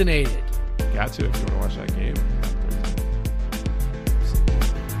vaccinated. Got to if you want to watch that game.